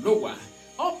situation lower.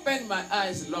 Open my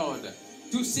eyes, Lord,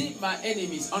 to see my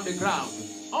enemies on the ground.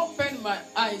 Open my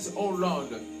eyes, oh Lord,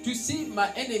 to see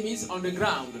my enemies on the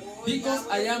ground, because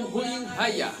I am going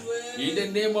higher. In the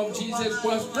name of Jesus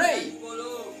Christ, pray.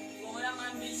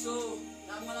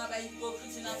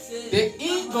 The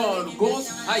eagle goes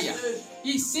higher.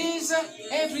 He sees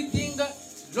everything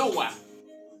lower.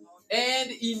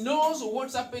 And he knows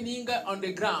what's happening on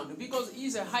the ground because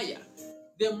he's higher.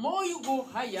 The more you go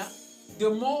higher, the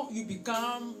more you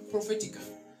become prophetic.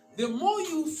 The more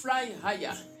you fly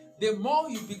higher, the more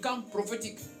you become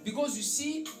prophetic because you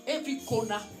see every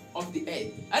corner of the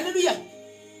earth. Alléluia.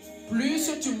 Plus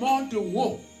tu montes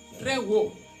haut, très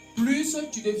haut, plus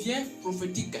tu deviens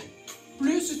prophétique.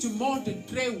 Plus tu montes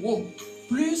très haut,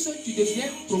 plus tu deviens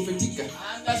prophétique.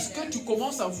 Parce que tu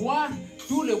commences à voir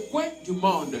tous les coins du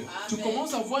monde. Tu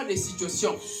commences à voir des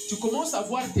situations. Tu commences à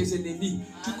voir tes ennemis.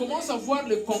 Tu commences à voir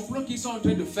les complots qu'ils sont en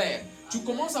train de faire. Tu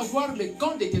commences à voir les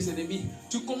camps de tes ennemis.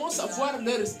 Tu commences à voir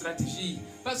leur stratégie.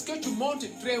 Parce que tu montes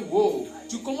très haut.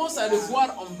 Tu commences à le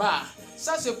voir en bas.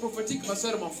 Ça c'est prophétique, ma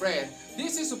soeur, mon frère.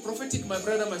 This is prophetic, my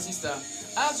brother, my sister.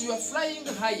 As you are flying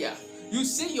higher, you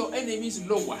see your enemies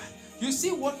lower. You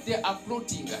see what they are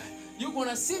plotting. You're going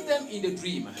to see them in the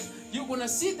dream. You're going to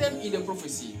see them in the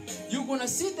prophecy. You're going to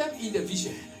see them in the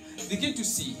vision. Begin to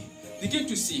see. Begin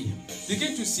to see.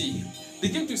 Begin to see.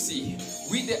 Begin to see.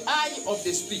 With the eye of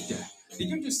the Spirit.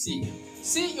 Begin to see.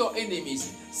 See your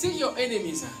enemies. See your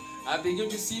enemies. I begin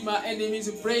to see my enemies.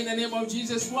 Pray in the name of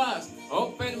Jesus Christ.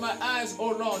 Open my eyes,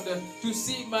 oh Lord, to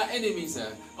see my enemies.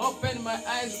 Open my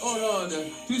eyes, oh Lord,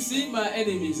 to see my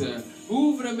enemies.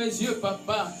 Ouvre mes yeux,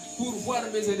 Papa, pour voir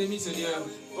mes ennemis, Seigneur.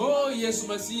 Oh, Yesu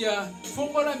Masia,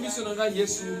 fongola miso nanga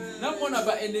Yesu. Namona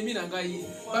ba ennemi nangai.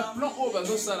 Ba plan o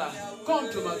bazosala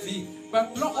contre ma vie. Ba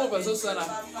plan o bazosala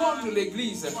contre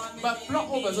l'église. Ba plan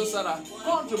o bazosala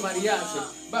contre le mariage.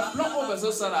 Ba plan o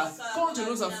bazosala contre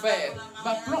nos affaires.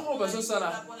 Ba plan o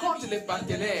bazosala contre les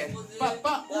partenaires.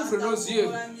 Papa, ouvre nos yeux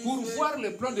pour voir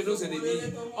le plan de nos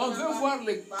ennemis. On veut voir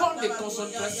le camp de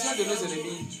concentration de nos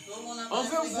ennemis. On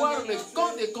veut voir le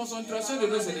camp de concentration de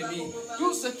nos ennemis.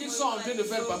 Tout ce qu'ils sont en train de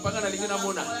faire, Papa,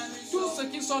 tout ce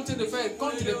qu'ils sont en train de faire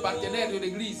contre les partenaires de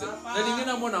l'église,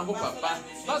 Papa,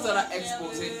 va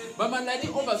exposer. Ma maladie,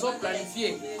 on va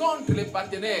planifier contre les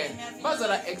partenaires,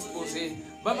 va exposer.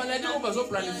 Ma maladie, on va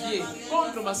planifier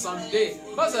contre ma santé,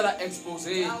 va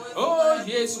exposer. Oh,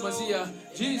 Jésus, Messiah,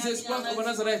 Jesus Christ of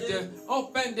Nazareth,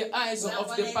 open the eyes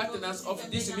of the partners of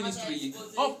this ministry.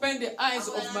 Open the eyes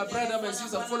of my brother and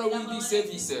sister following this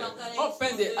service.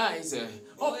 Open the eyes.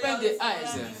 Open the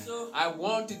eyes. I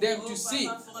want them to see.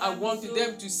 I want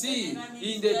them to see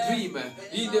in the dream,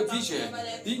 in the vision,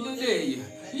 in the day,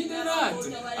 in the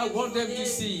night. I want them to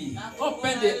see.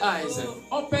 Open the eyes.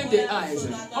 Open the eyes.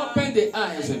 Open the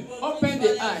eyes. Open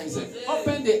the eyes.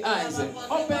 Open the eyes.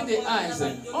 Open the eyes.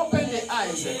 Open the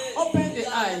eyes. Open the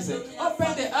eyes.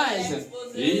 Open the eyes.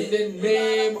 In the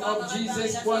name of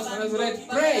Jesus Christ of Nazareth,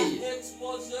 pray.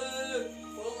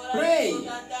 Pray. Pray.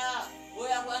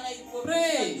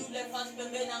 Pray.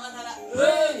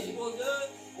 Pray.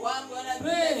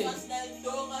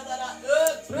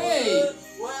 Pray.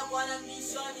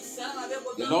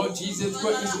 The Lord Jesus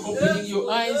Christ is opening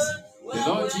your eyes. The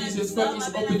Lord Jesus Christ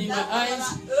is opening my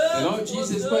eyes. The Lord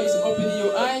Jesus Christ is opening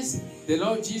your eyes. The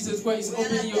Lord Jesus Christ is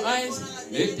opening your eyes.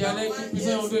 L'Éternel Tout-Puissant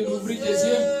est en train d'ouvrir tes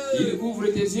yeux. Il ouvre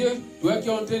tes yeux. Toi qui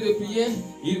es en train de prier,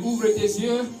 il ouvre tes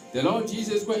yeux. The Lord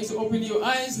Jesus Christ is opening your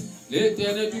eyes.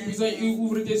 L'Éternel Tout-Puissant, il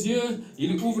ouvre tes yeux.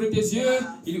 Il ouvre tes yeux.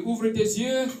 Il ouvre tes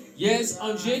yeux. Yes,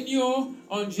 ingénieux,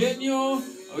 ingénieux.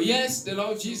 Oh yes, the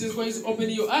Lord Jesus Christ is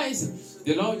opening your eyes.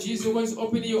 The Lord Jesus Christ is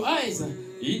opening your eyes.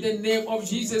 In the name of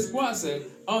Jesus Christ,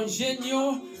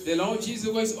 ingénieux, the Lord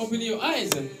Jesus Christ is opening your eyes.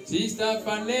 Sister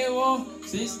Paneo,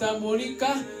 Sister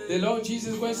Monica, the Lord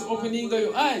Jesus Christ is opening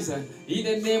your eyes. In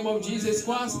the name of Jesus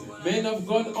Christ, men of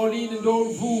God, only in the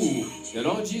door vous. The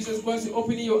Lord Jesus Christ is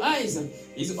opening your eyes.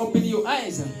 He's opening your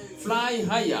eyes. Fly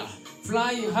higher,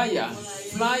 fly higher,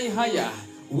 fly higher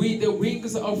with the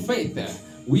wings of faith.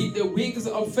 With the wings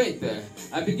of faith,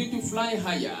 I begin to fly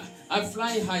higher. I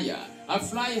fly higher. I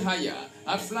fly higher.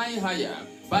 I fly higher.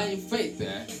 By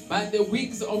faith, by the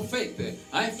wings of faith,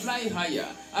 I fly higher.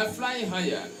 I fly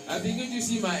higher. I begin to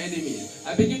see my enemies.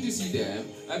 I begin to see them.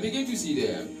 I begin to see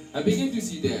them. I begin to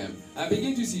see them. I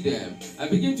begin to see them. I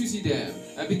begin to see them.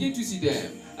 I begin to see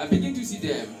them. I begin to see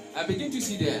them. I begin to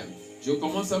see them. Je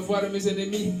commence à voir mes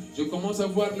ennemis. Je commence à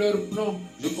voir leurs plans.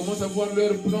 Je commence à voir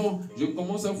leurs plans. Je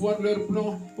commence à voir leurs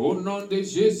plans. Au nom de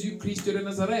Jésus-Christ de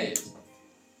Nazareth.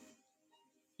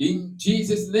 In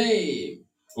Jesus' name,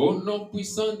 Au nom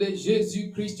puissant de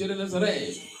Jésus-Christ de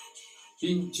Nazareth.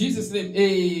 In Jesus' name,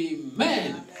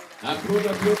 amen. Applaudis,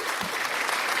 applaudis.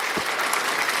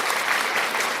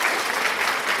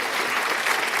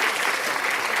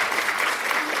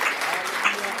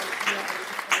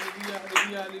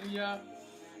 Hallelujah.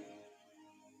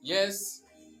 Yes,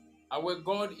 our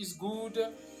God is good.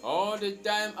 All the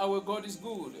time, our God is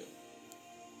good.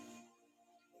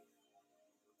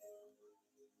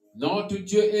 Notre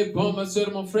Dieu est bon, ma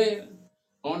soeur, mon frère.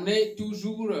 On est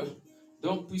toujours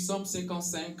dans Psaume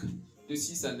 55, de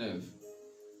 6 à 9.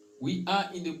 We are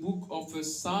in the book of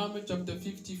Psalm chapter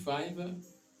 55,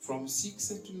 from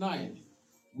 6 to 9.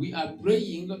 We are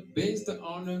praying based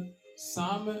on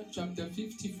Psalm chapter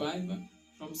 55,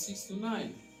 from 6 to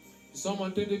 9. Nous sommes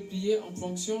en train de prier en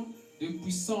fonction de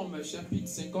Psaume chapitre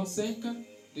 55,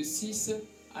 de 6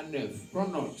 à 9. Prends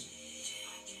note.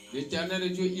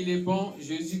 L'Éternel Dieu, il est bon.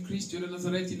 Jésus-Christ de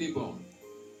Nazareth, il est bon.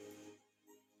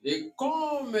 Et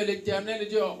comme l'Éternel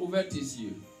Dieu a ouvert tes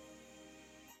yeux,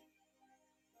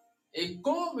 et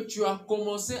comme tu as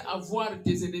commencé à voir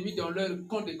tes ennemis dans leur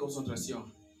camp de concentration,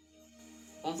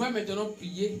 on va maintenant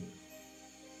prier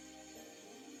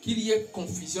qu'il y ait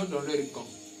confusion dans leur camp.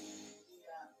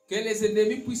 Que les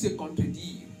ennemis puissent se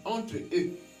contredire entre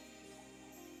eux.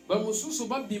 Bamususu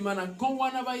babimana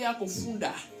kongwana bayako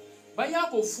funda.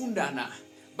 Bayako fundana.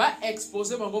 Ba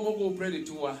exposer mangomoko auprès de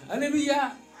toi.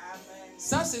 Alléluia.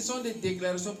 Ça, ce sont des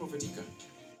déclarations prophétiques.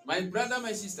 My brother,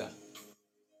 my sister.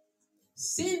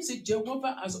 Since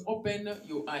Jehovah has opened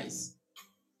your eyes,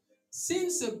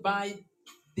 since by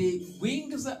the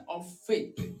wings of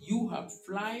faith you have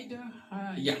flied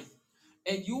higher,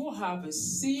 and you have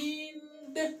seen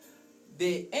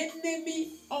the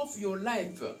enemy of your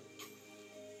life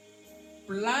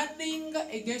planning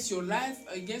against your life,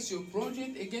 against your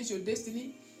project, against your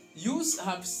destiny, you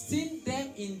have seen them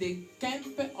in the camp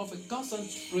of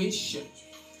concentration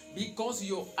because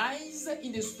your eyes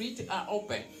in the spirit are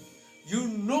open. You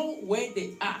know where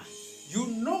they are. You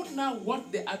know now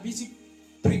what they are busy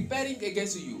preparing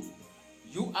against you.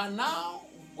 You are now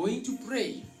going to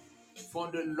pray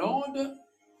for the Lord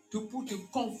to put the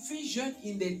confusion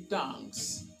in the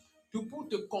tongues, to put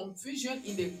the confusion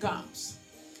in the camps,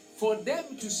 for them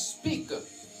to speak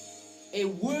a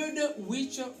word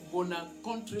which gonna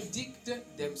contradict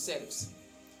themselves,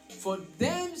 for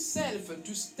themselves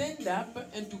to stand up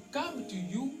and to come to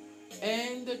you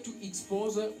and to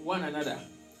expose one another.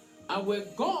 Our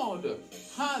God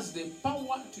has the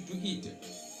power to do it.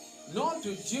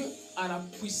 Notre Dieu a la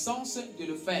puissance de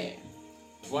le faire.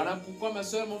 Voilà pourquoi, ma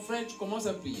soeur, mon frère, tu commences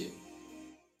à prier.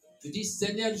 Tu dis,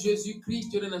 Seigneur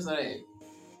Jésus-Christ de Nazareth,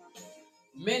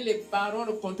 mets les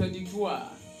paroles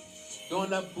contradictoires dans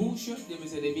la bouche de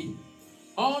mes ennemis.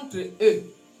 Entre eux,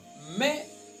 mets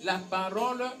la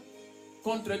parole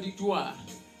contradictoire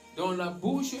dans la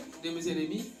bouche de mes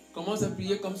ennemis. Commence à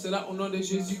prier comme cela au nom de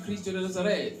Jésus-Christ de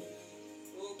Nazareth.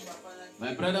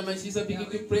 My brother, my sister, begin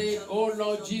to pray. Oh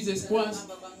Lord Jesus Christ,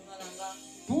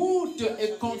 put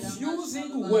a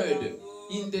confusing word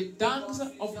in the tongues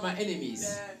of my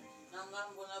enemies.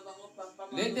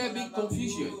 Let there be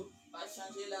confusion.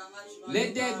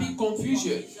 Let there be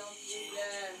confusion.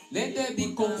 Let there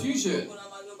be confusion.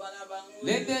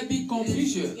 Let there be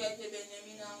confusion.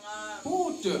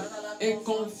 Put a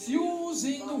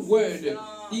confusing word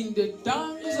in the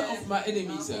tongues of my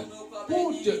enemies.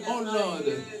 Put, oh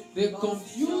Lord, the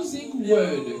confusing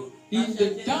word in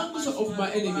the tongues of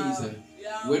my enemies.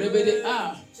 Wherever they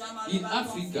are, in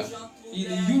Africa,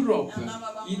 in Europe,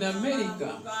 in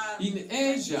America, in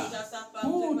Asia,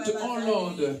 put,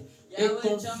 oh Lord, a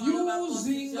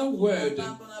confusing word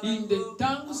in the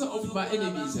tongues of my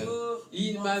enemies,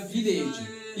 in my village,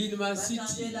 in my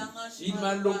city, in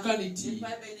my locality.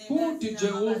 Put,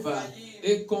 Jehovah,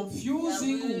 a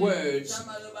confusing word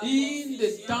in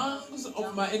the tongues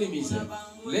of my enemies.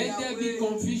 Let there be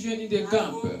confusion in the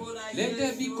camp. Let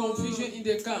there be confusion in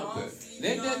the camp.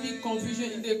 Let there be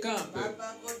confusion in the camp.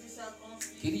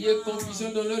 Qu'il y ait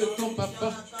confusion dans leur camp,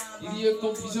 papa. Qu'il y ait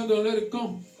confusion dans leur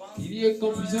camp. Qu'il y ait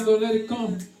confusion dans leur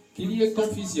camp. Qu'il y ait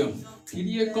confusion. Qu'il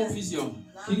y ait confusion.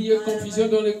 Qu'il y ait confusion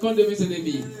dans le camp de mes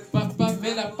ennemis. Papa,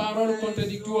 mets la parole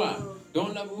contradictoire dans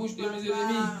la bouche de mes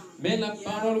ennemis. Mets la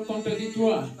parole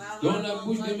contradictoire dans la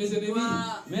bouche de mes ennemis.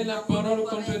 Mets la parole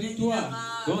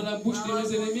contradictoire dans la bouche de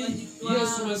mes ennemis.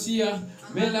 Yes, Messia,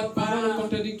 mets la parole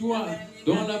contradictoire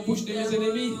dans la bouche de mes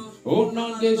ennemis. Au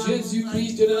nom de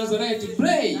Jésus-Christ de Nazareth,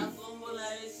 pray.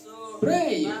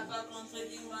 Pray.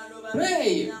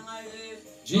 Pray.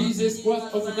 Jesus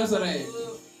Christ of Nazareth,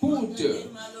 put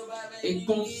a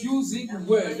confusing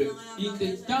word in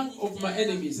the tongue of my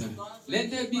enemies. Let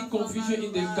there be confusion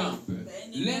in the camp.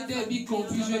 Let there be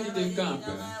confusion in the camp.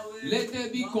 Let there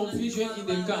be confusion in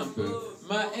the camp.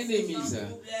 My enemies,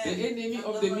 the enemy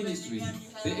of the ministry,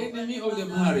 the enemy of the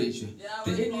marriage,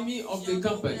 the enemy of the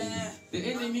company, the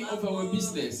enemy of our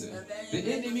business, the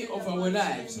enemy of our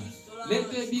lives.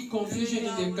 Let there be confusion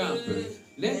in the camp.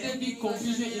 Let there be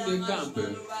confusion in the camp.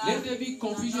 Let there be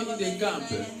confusion in the camp.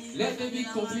 Let there be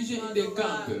confusion in the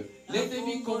camp. Let there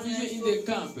be confusion in the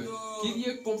camp. Qu'il y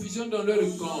ait confusion dans leur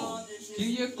camp.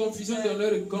 Qu'il y ait confusion dans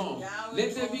leur camp.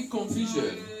 Let there be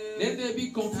confusion. Let there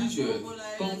be confusion.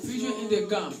 Confusion in the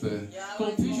camp.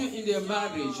 Confusion in the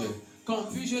marriage.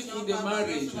 Confusion in the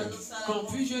marriage.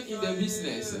 Confusion in the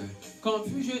business.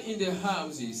 Confusion in the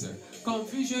houses.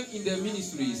 Confusion in the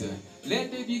ministries.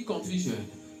 Let there be confusion.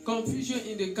 Confusion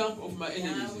in the camp of my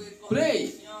enemies.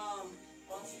 Pray.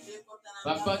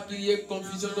 Papa, qu'il y ait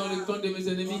confusion dans le camp de mes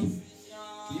ennemis.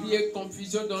 Qu'il y ait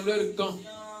confusion dans leur camp.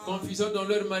 Confusion dans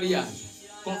leur mariage.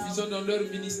 Confusion dans leur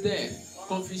ministère.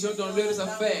 Confusion dans leurs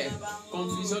affaires.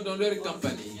 Confusion dans leur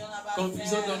compagnie.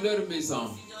 Confusion dans leur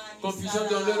maison. Confusion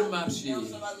dans leur marché.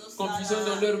 Confusion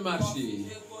dans leur marché.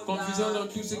 Confusion dans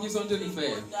tout ce qu'ils sont en train de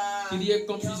faire. Qu'il y ait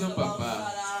confusion,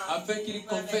 Papa. Afin qu'ils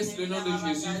confessent le nom de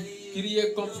Jésus. Qu'il y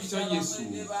ait confusion, Jésus.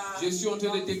 Je suis en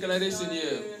train de déclarer,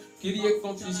 Seigneur, qu'il y ait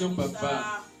confusion,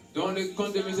 Papa. Dans le camp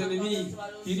de mes ennemis,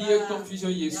 qu'il y ait confusion,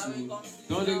 Jésus.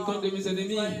 Dans le camp de mes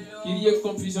ennemis, qu'il y ait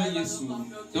confusion, Jésus.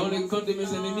 Dans le camp de mes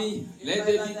ennemis, let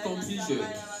there be confusion.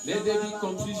 Let there be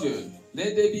confusion.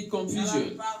 Let there be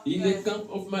confusion in the camp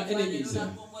of my enemies.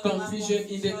 Confusion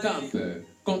in the camp.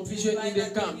 Confusion in the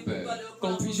camp.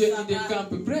 Confusion in the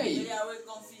camp. Pray.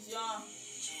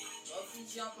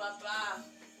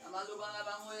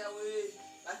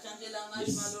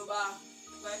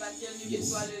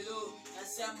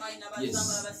 Yes.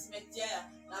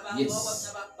 Yes.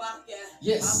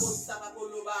 Yes.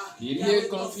 Il y a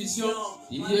confusion,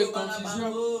 il y a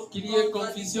confusion, qu'il y ait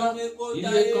confusion, il y a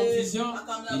confusion,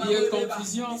 il y a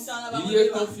confusion, il y a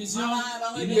confusion,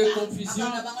 il y a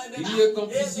confusion, il y a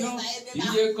confusion, il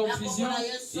y a confusion,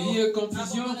 il y a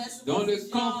confusion dans le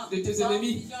camp de tes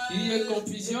ennemis, il y a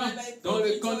confusion dans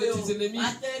le camp de tes ennemis.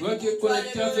 Toi qui es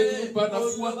connecté avec nous par la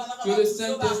foi, que le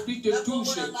Saint-Esprit te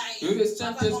touche, que le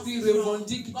Saint-Esprit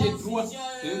revendique tes droits,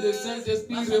 que le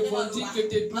Saint-Esprit revendique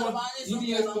tes droits. Il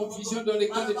y a confusion dans les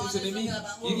camps de tes ennemis.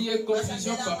 Il y a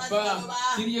confusion, Papa.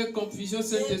 Il y a confusion,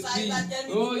 Saint-Esprit.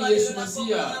 Oh, Yeshua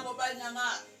Mashiach.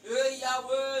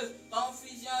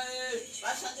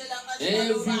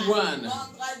 Everyone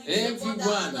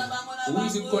who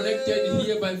is connected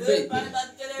here by faith,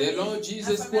 the Lord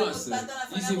Jesus Christ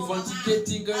is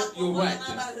vindicating your right.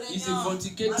 Is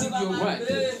vindicating your right.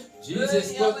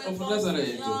 Jesus Christ of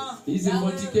Nazareth is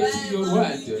vindicating your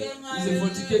right. Is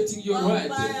vindicating your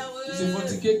right. Is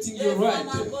vindicating your right.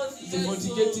 Is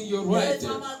vindicating your right.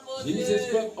 Jesus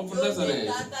Christ of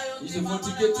Nazareth is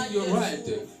vindicating your right.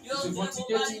 Is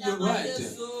vindicating your right.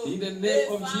 In the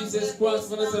name of Jesus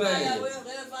Christ of Nazareth.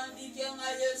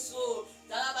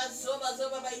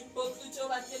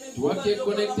 Toi qui es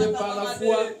connecté par la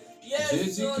foi,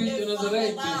 Jésus-Christ de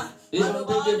Nazareth est en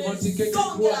train de vindiquer tes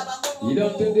droits. Il est en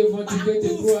train de vindiquer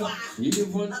tes droits. Il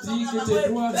vindique tes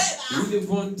droits. Il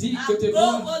vindique tes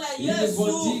droits. Il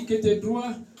vindique tes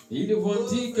droits. Il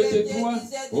vindique tes droits.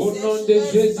 Au nom de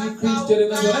Jésus-Christ de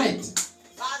Nazareth.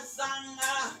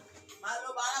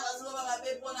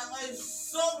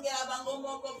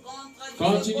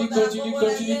 Continue, continue,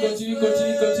 continue, continue,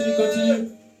 continue, continue,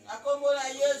 continue.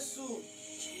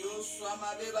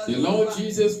 The Lord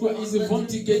Jesus Christ is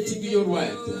vindicating your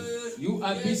right. You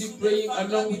are busy praying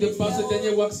along with the Pastor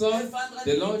Daniel Waxon.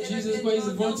 The Lord Jesus Christ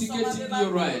is vindicating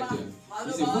your right.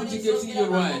 He's vindicating your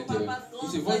right.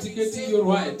 He's vindicating your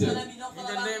right. In the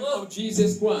name of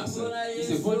Jesus Christ,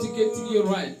 He's vindicating your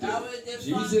right.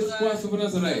 Jesus Christ of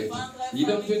Nazareth. Il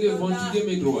est en train de vindiquer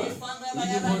mes droits.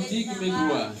 Il vindique mes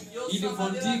droits. Il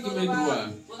vindique mes droits.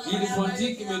 Il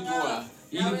vindique mes droits.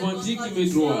 Il vindique mes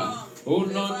droits. Au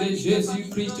nom de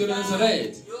Jésus-Christ de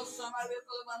Nazareth.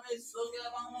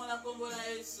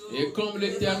 Et comme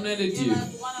l'Éternel est Dieu,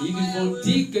 il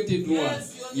vindique tes droits.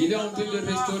 Il est en train de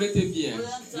restaurer tes biens.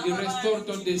 Il restaure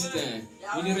ton destin.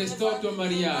 Il restaure ton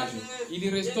mariage. Il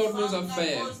restaure nos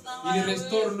affaires. Il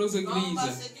restaure nos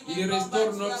églises. Il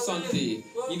restaure notre santé.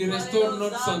 Il restaure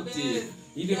notre santé.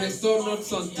 Il restaure notre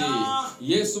santé.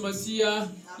 Yeshua Mashiach,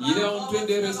 il est en train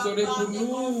de restaurer pour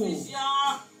nous.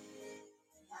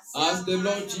 As the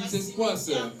Lord Jesus Christ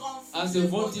has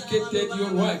vindicated your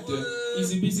right,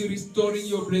 is busy restoring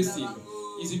your blessing.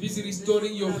 He's busy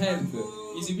restoring your health.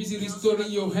 He's busy restoring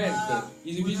your health.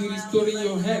 He's busy restoring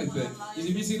your health.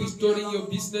 He's busy restoring your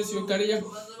business, your career.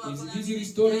 He's busy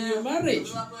restoring your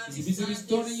marriage. He's busy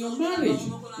restoring your marriage.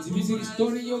 He's busy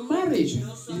restoring your marriage.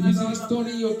 He's busy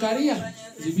restoring your career.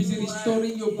 He's busy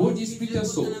restoring your body, spirit, and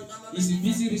soul. He's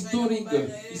busy restoring.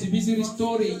 He's busy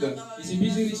restoring. He's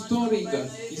busy restoring.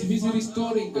 He's busy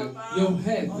restoring your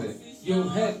health, your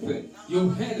health,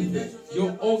 your health,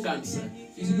 your organs.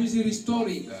 He's busy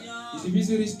restoring. He's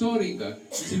busy restoring.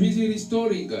 He's busy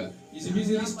restoring. He's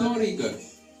busy restoring.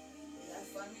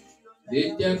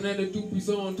 L'Éternel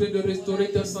Tout-Puissant est en train de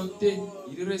restaurer ta santé.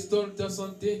 Il restaure ta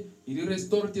santé. Il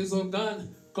restaure tes organes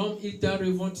comme il t'a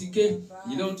revendiqué.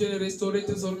 Il est en train de restaurer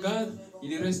tes organes.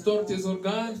 Il restaure tes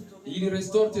organes. Il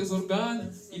restaure tes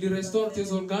organes. Il restaure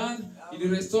tes organes. Il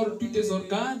restaure tous tes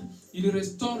organes. Il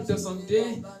restaure ta santé.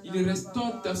 Il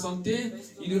restaure ta santé.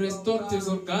 Il restaure tes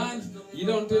organes. Il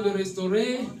est en train de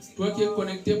restaurer. Toi qui es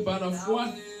connecté par la foi.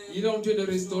 Il est en train de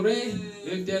restaurer.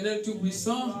 L'Éternel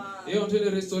Tout-Puissant est en train de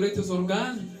restaurer tes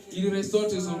organes. Il restaure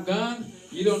tes organes.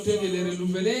 Il est en train de les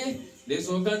renouveler. Les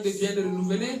organes deviennent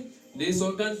renouvelés. Les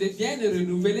organes deviennent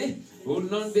renouvelés. Au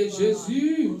nom de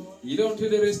Jésus, il est en train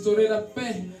de restaurer la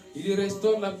paix. Il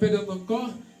restaure la paix dans ton corps.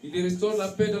 Il restaure la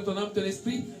paix dans ton âme, ton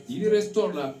esprit. Il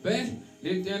restaure la paix.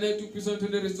 L'Éternel Tout-Puissant est en train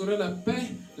de restaurer la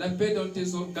paix dans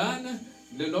tes organes.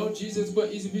 The Lord Jesus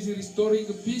Christ is busy restoring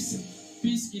peace.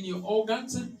 Peace in your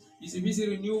organs. He's busy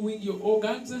renewing your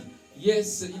organs.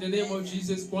 Yes, in the name of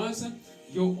Jesus Christ,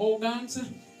 your organs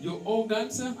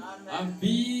have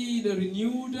been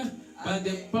renewed by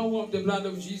the power of the blood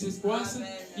of Jesus Christ.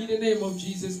 In the name of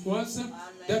Jesus Christ,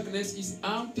 darkness is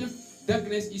out.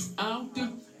 Darkness is out.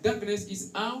 Darkness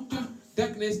is out.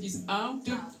 Darkness is out.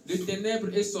 Le ténèbre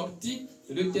est sorti.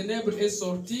 Le ténèbre est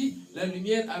sorti. La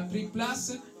lumière a pris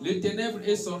place. Le ténèbre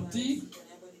est sorti.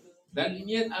 La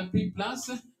lumière a pris place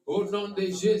au nom de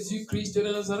Jésus-Christ de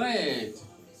Nazareth.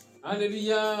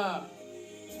 Alléluia.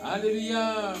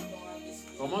 Alléluia.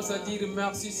 Commence à dire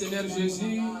merci Seigneur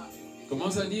Jésus.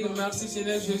 Commence à dire merci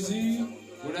Seigneur Jésus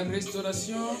pour la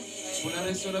restauration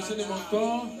de mon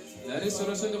corps, la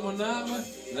restauration de mon âme,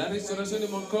 la restauration de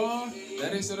mon corps, la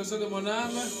restauration de mon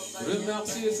âme.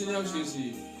 Remercie le Seigneur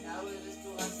Jésus.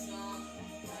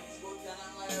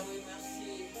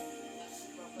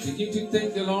 Begin to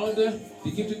thank the Lord.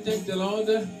 Begin to thank the Lord.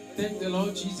 Thank the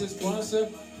Lord Jesus Christ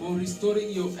for restoring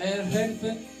your health,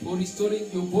 for restoring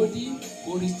your body,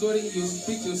 for restoring your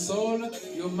spirit, your soul,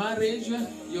 your marriage,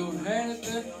 your health,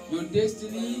 your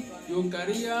destiny, your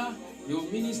career, your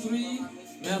ministry.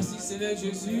 Merci Seigneur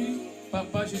Jésus.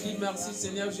 Papa, je dis merci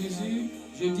Seigneur Jésus.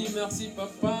 Je dis merci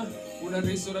Papa pour la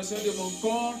restauration de mon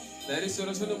corps, la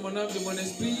restauration de mon âme, de mon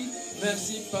esprit.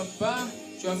 Merci Papa.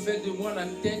 Tu as fait de moi la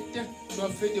tête, tu as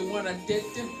fait de moi la tête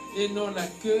et non la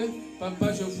queue.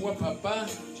 Papa, je vois Papa,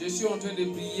 je suis en train de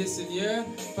briller Seigneur.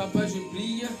 Papa, je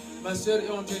brille, ma soeur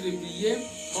est en train de briller,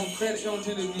 mon frère est en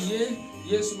train de briller.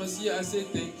 Yes, Messiah, I say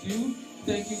thank you.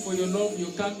 Thank you for your love,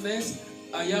 your kindness.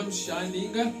 I am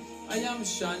shining. I am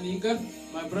shining.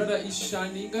 My brother is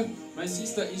shining. My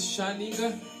sister is shining.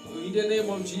 In the name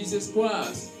of Jesus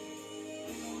Christ.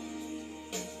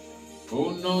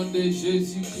 Au nom de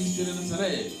Jésus-Christ de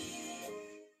Nazareth.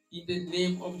 In the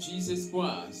name of Jesus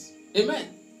Christ. Amen.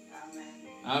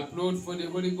 Applaud for the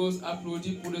Holy Ghost.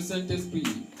 Applaudis pour le Saint-Esprit.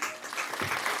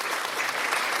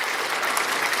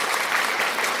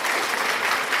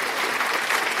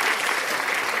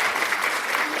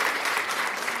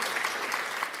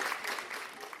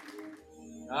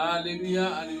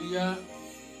 Alléluia, alléluia.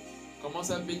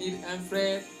 Commence à bénir un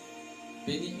frère,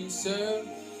 bénis une sœur.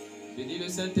 Bénis le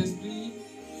Saint-Esprit,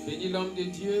 bénis l'homme de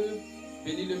Dieu,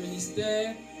 bénis le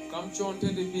ministère, comme tu es en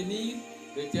train de bénir,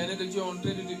 l'Éternel de Dieu est en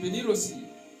train de te bénir aussi.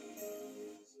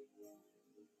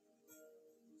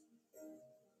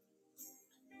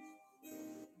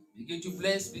 Begin to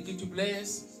bless,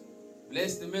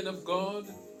 bless the man of God,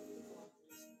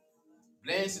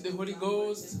 bless the Holy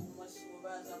Ghost,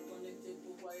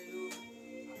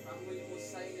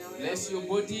 bless your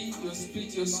body, your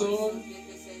spirit, your soul.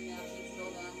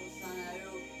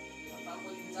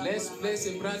 Bless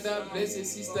a brother, bless a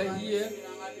sister here.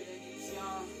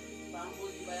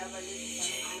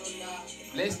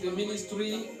 Bless the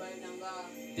ministry,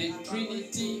 the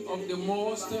Trinity of the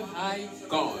Most High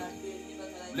God.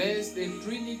 Bless the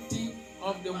Trinity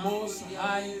of the Most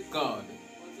High God.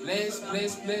 Bless.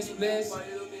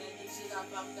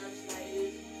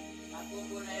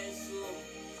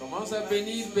 Commence à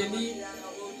bénir.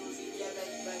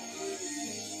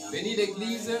 Bénis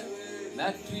l'Église.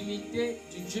 La Trinité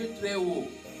du Dieu très haut.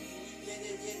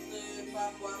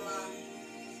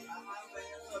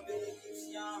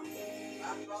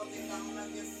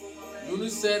 Nous nous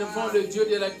servons le Dieu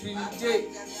de la Trinité.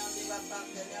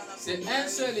 C'est un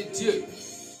seul Dieu,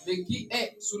 mais qui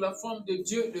est sous la forme de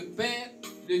Dieu le Père,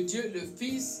 le Dieu le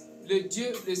Fils, le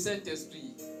Dieu le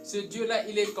Saint-Esprit. Ce Dieu-là,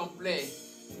 il est complet.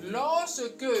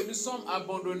 Lorsque nous sommes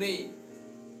abandonnés,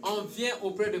 on vient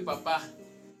auprès de Papa.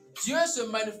 Dieu se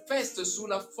manifeste sous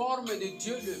la forme de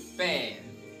Dieu le Père.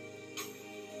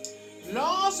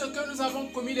 Lorsque nous avons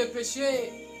commis le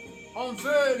péché, on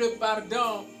veut le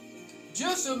pardon.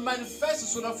 Dieu se manifeste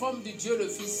sous la forme de Dieu le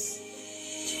Fils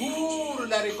pour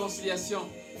la réconciliation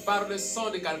par le sang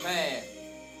de Calvaire.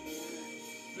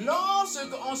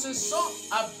 Lorsqu'on se sent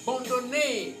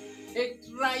abandonné et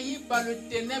trahi par le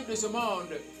ténèbre de ce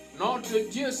monde, notre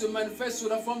Dieu se manifeste sous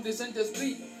la forme du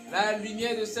Saint-Esprit. La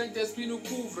lumière du Saint-Esprit nous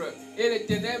couvre et les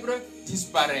ténèbres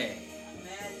disparaissent.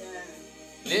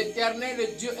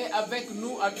 L'Éternel Dieu est avec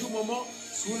nous à tout moment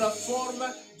sous la forme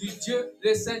du Dieu,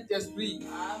 le Saint-Esprit.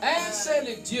 Un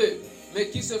seul Dieu, mais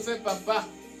qui se fait papa,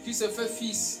 qui se fait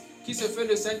fils, qui se fait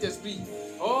le Saint-Esprit.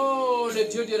 Oh, le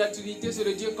Dieu de la Trinité, c'est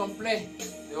le Dieu complet.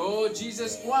 Oh,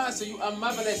 Jesus Christ, you are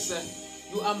marvelous.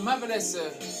 You are marvelous.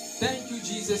 Thank you,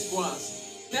 Jesus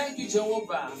Christ. Thank you,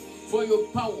 Jehovah, for your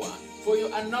power, for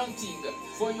your anointing,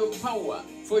 for your power,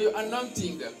 for your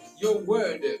anointing, your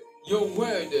word, your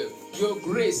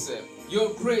grace,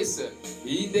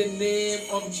 in the name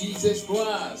of Jesus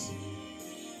Christ.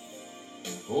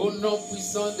 Au nom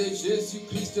puissant de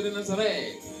Jésus-Christ de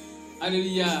Nazareth.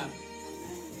 Alléluia.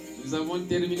 Nous avons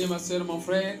terminé, ma soeur, mon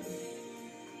frère.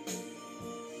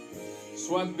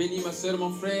 Sois béni, ma soeur,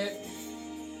 mon frère.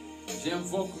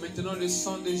 J'invoque maintenant le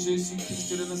sang de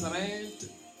Jésus-Christ de Nazareth.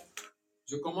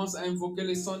 Je commence à invoquer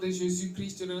le sang de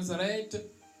Jésus-Christ de Nazareth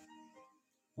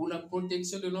pour la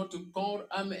protection de notre corps,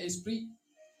 âme et esprit,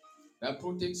 la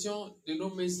protection de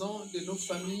nos maisons, de nos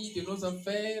familles, de nos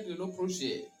affaires, de nos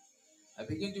projets. I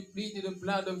begin to plead the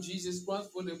blood of Jesus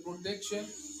Christ for the protection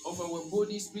of our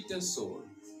body, spirit, and soul.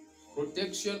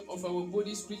 Protection of our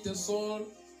body, spirit, and soul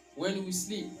when we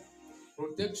sleep.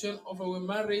 Protection of our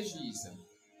marriages.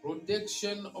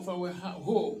 Protection of our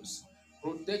homes.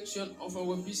 Protection of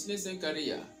our business and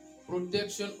career.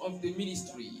 Protection of the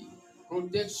ministry.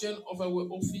 Protection of our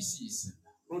offices.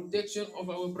 Protection of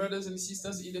our brothers and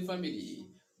sisters in the family.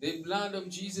 The blood of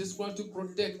Jesus Christ to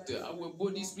protect our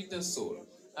body, spirit, and soul.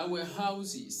 Our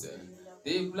houses.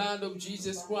 The blood of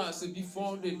Jesus Christ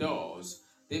before the doors.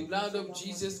 The blood of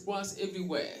Jesus Christ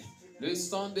everywhere. Le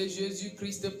sang de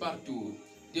Jésus-Christ partout.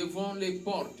 Devant les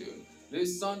portes. Le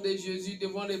sang de Jésus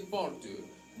devant les portes.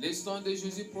 Le sang de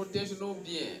Jésus protège nos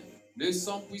biens. Le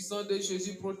sang puissant de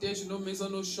Jésus protège nos maisons,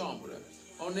 nos chambres.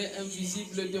 On est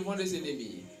invisible devant les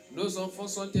ennemis. Nos enfants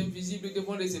sont invisibles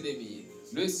devant les ennemis.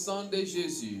 Le sang de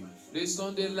Jésus, le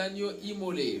sang de l'agneau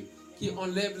immolé, qui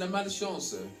enlève la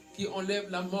malchance, qui enlève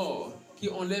la mort, qui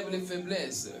enlève les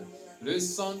faiblesses. Le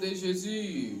sang de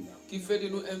Jésus, qui fait de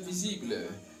nous invisibles.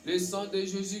 Le sang de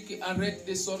Jésus qui arrête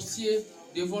les sorciers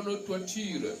devant nos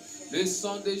toitures. Le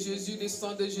sang de Jésus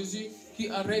qui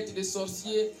arrête les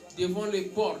sorciers devant les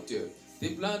portes.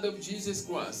 The blood of Jesus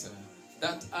Christ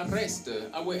that arrest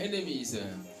our enemies.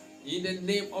 In the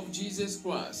name of Jesus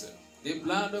Christ. The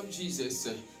blood of Jesus.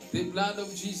 The blood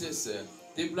of Jesus.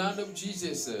 The blood of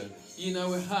Jesus in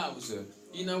our house,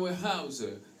 in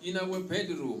our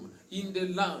bedroom, in the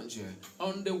lounge,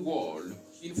 on the wall,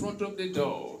 in front of the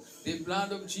door. The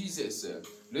blood of Jesus,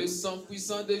 le sang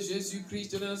puissant de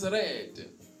Jésus-Christ de Nazareth.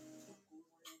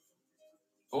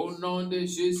 Au nom de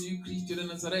Jésus-Christ de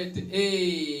Nazareth.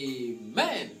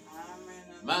 Amen.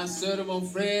 Ma soeur, mon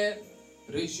frère,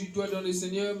 réjouis-toi dans le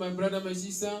Seigneur, my brother, my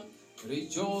sister.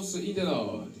 Rejoice in the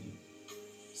Lord.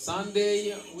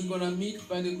 Sunday, we're going to meet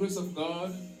by the grace of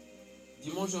God.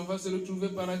 Dimanche, on va se retrouver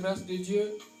par la grâce de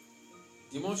Dieu.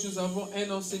 Dimanche, nous avons un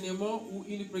enseignement ou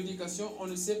une prédication, on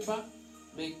ne sait pas,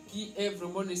 mais qui est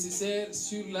vraiment nécessaire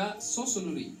sur la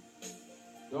sorcellerie.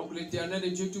 Donc,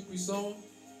 l'Éternel Dieu Tout-Puissant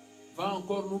va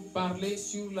encore nous parler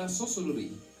sur la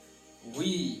sorcellerie.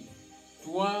 Oui,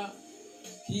 toi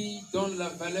qui donnes la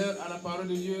valeur à la parole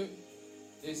de Dieu,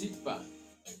 n'hésite pas.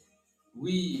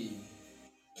 Oui,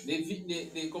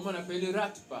 comment on appelle, ne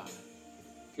rate pas.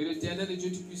 Que l'Éternel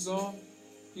Dieu Tout-Puissant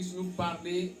puisse nous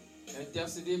parler,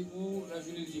 intercéder pour la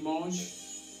journée du dimanche,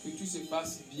 que tout se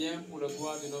passe bien pour la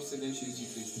gloire de notre Seigneur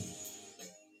Jésus-Christ.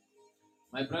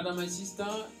 My brother, my sister,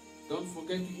 don't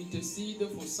forget to intercede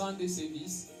for Sunday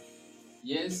service.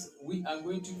 Yes, we are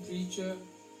going to preach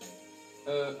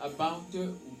about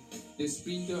the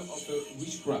spirit of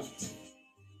witchcraft.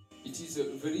 It is a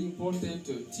very important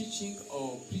teaching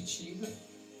or preaching.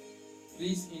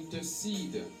 Please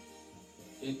intercede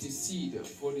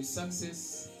for the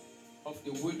success of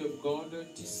the Word of God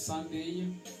this Sunday,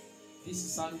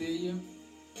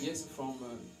 yes, from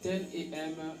 10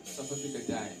 a.m. South Africa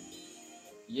time.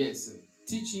 Yes,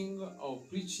 teaching or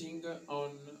preaching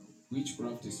on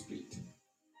witchcraft spirit.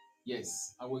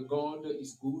 Yes, our God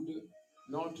is good,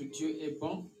 notre Dieu est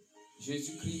bon,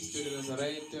 Jésus-Christ de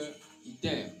Nazareth il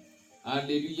t'aime.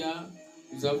 Alléluia,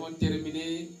 nous avons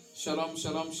terminé. Shalom,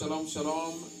 shalom, shalom,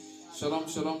 shalom, shalom,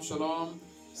 shalom, shalom.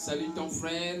 Salut ton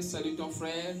frère, salut ton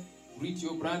frère. Greet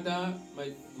your brother,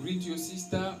 greet your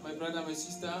sister, my brother, my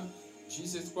sister.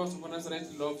 Jesus Christ of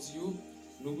Nazareth loves you.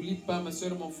 N'oublie pas, ma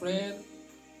soeur, mon frère,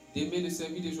 d'aimer le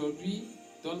service d'aujourd'hui.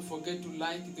 Don't forget to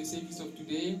like the service of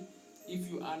today. If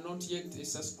you are not yet a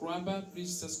subscriber,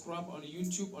 please subscribe on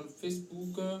YouTube, on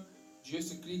Facebook.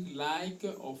 Just click like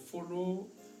or follow.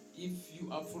 If you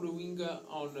are following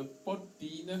on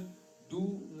Podbean,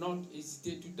 do not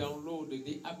hesitate to download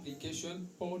the application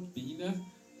Podbean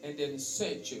and then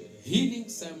search Healing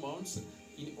Sermons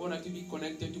in order to be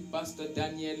connected to Pastor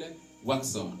Daniel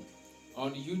Waxon.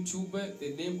 On YouTube,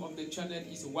 the name of the channel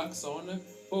is Waxon,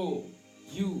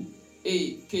 O-U-A-K-S-O-N,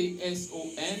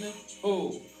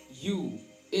 O-U-A-K-S-O-N,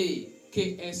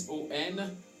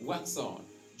 Waxon.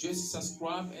 Just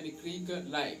subscribe and click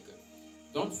like.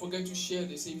 Don't forget to share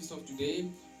the service of today.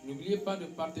 N'oubliez pas de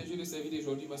partager le service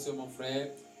d'aujourd'hui, ma soeur, mon frère.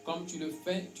 Comme tu le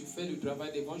fais, tu fais le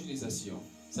travail d'évangélisation.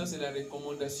 Ça, c'est la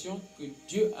recommandation que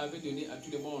Dieu avait donnée à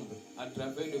tout le monde à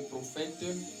travers le prophète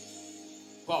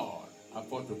Paul,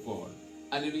 apôtre Paul.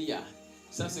 Alléluia.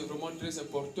 Ça, c'est vraiment très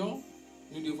important.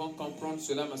 Nous devons comprendre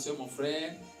cela, ma soeur, mon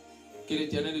frère. Que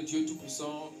l'Éternel Dieu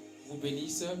Tout-Puissant vous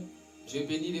bénisse. Je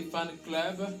bénis les fan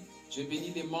clubs, je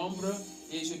bénis les membres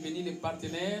et je bénis les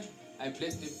partenaires. I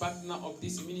bless the partner of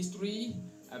this ministry.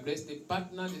 I bless the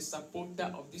partner, the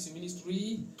supporter of this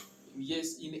ministry.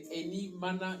 Yes, in any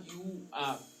manner you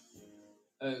are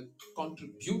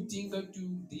contributing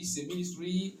to this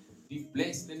ministry, be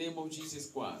blessed in the name of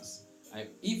Jesus Christ.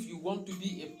 If you want to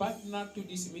be a partner to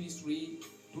this ministry,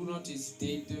 do not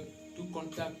hesitate to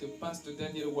contact Pastor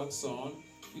Daniel Waxon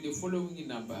with the following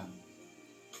number.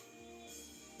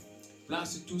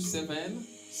 +27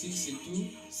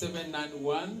 62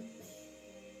 791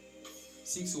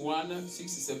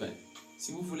 6167.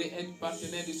 Si vous voulez être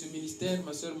partenaire de ce ministère,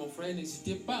 ma soeur, mon frère,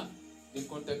 n'hésitez pas de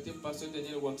contacter Pasteur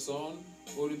Daniel Waxon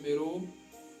au numéro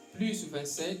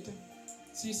 +27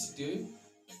 62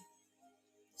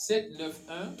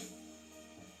 791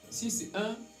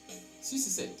 61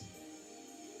 67.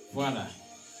 Voilà.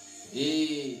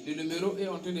 Et le numéro est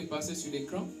en train de passer sur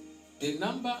l'écran. The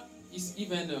number is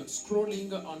even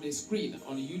scrolling on the screen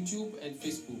on YouTube and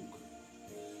Facebook.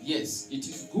 Yes, it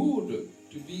is good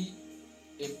to be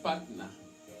a partner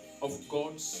of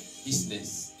God's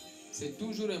business. C'est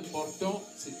toujours important,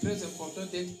 c'est très important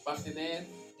d'être partenaire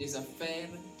des affaires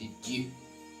de Dieu.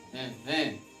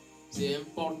 C'est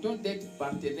important d'être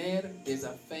partenaire des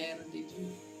affaires de Dieu.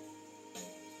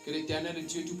 Que l'Éternel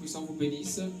Dieu Tout-Puissant vous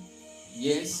bénisse.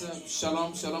 Yes,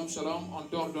 shalom, shalom, shalom. On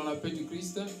dort dans la paix du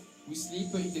Christ. We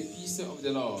sleep in the peace of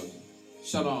the Lord.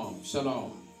 Shalom,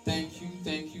 shalom. Thank you,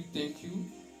 thank you, thank you.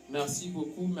 Merci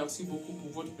beaucoup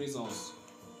pour votre présence.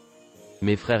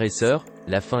 Mes frères et sœurs,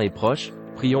 la fin est proche,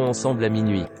 prions ensemble à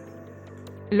minuit.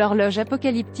 L'horloge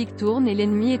apocalyptique tourne et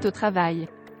l'ennemi est au travail.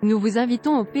 Nous vous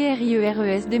invitons au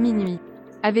PRIERES de minuit.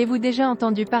 Avez-vous déjà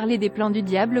entendu parler des plans du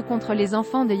diable contre les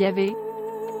enfants de Yahvé?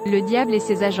 Le diable et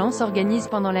ses agents s'organisent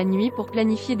pendant la nuit pour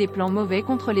planifier des plans mauvais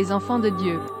contre les enfants de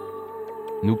Dieu.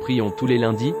 Nous prions tous les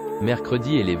lundis,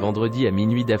 mercredis et les vendredis à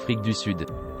minuit d'Afrique du Sud.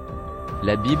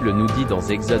 La Bible nous dit dans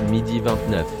Exode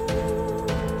 12:29.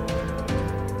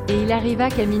 Et il arriva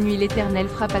qu'à minuit l'Éternel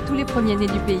frappa tous les premiers-nés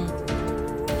du pays.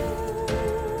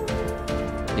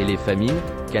 Et les famines,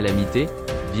 calamités,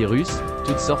 virus,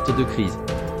 toutes sortes de crises.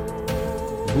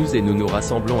 Vous et nous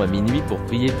rassemblons à minuit pour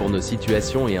prier pour nos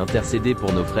situations et intercéder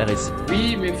pour nos frères et sœurs.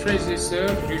 Oui, mes frères et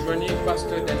sœurs, rejoignez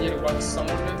Pasteur Daniel Waxon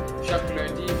chaque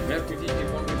lundi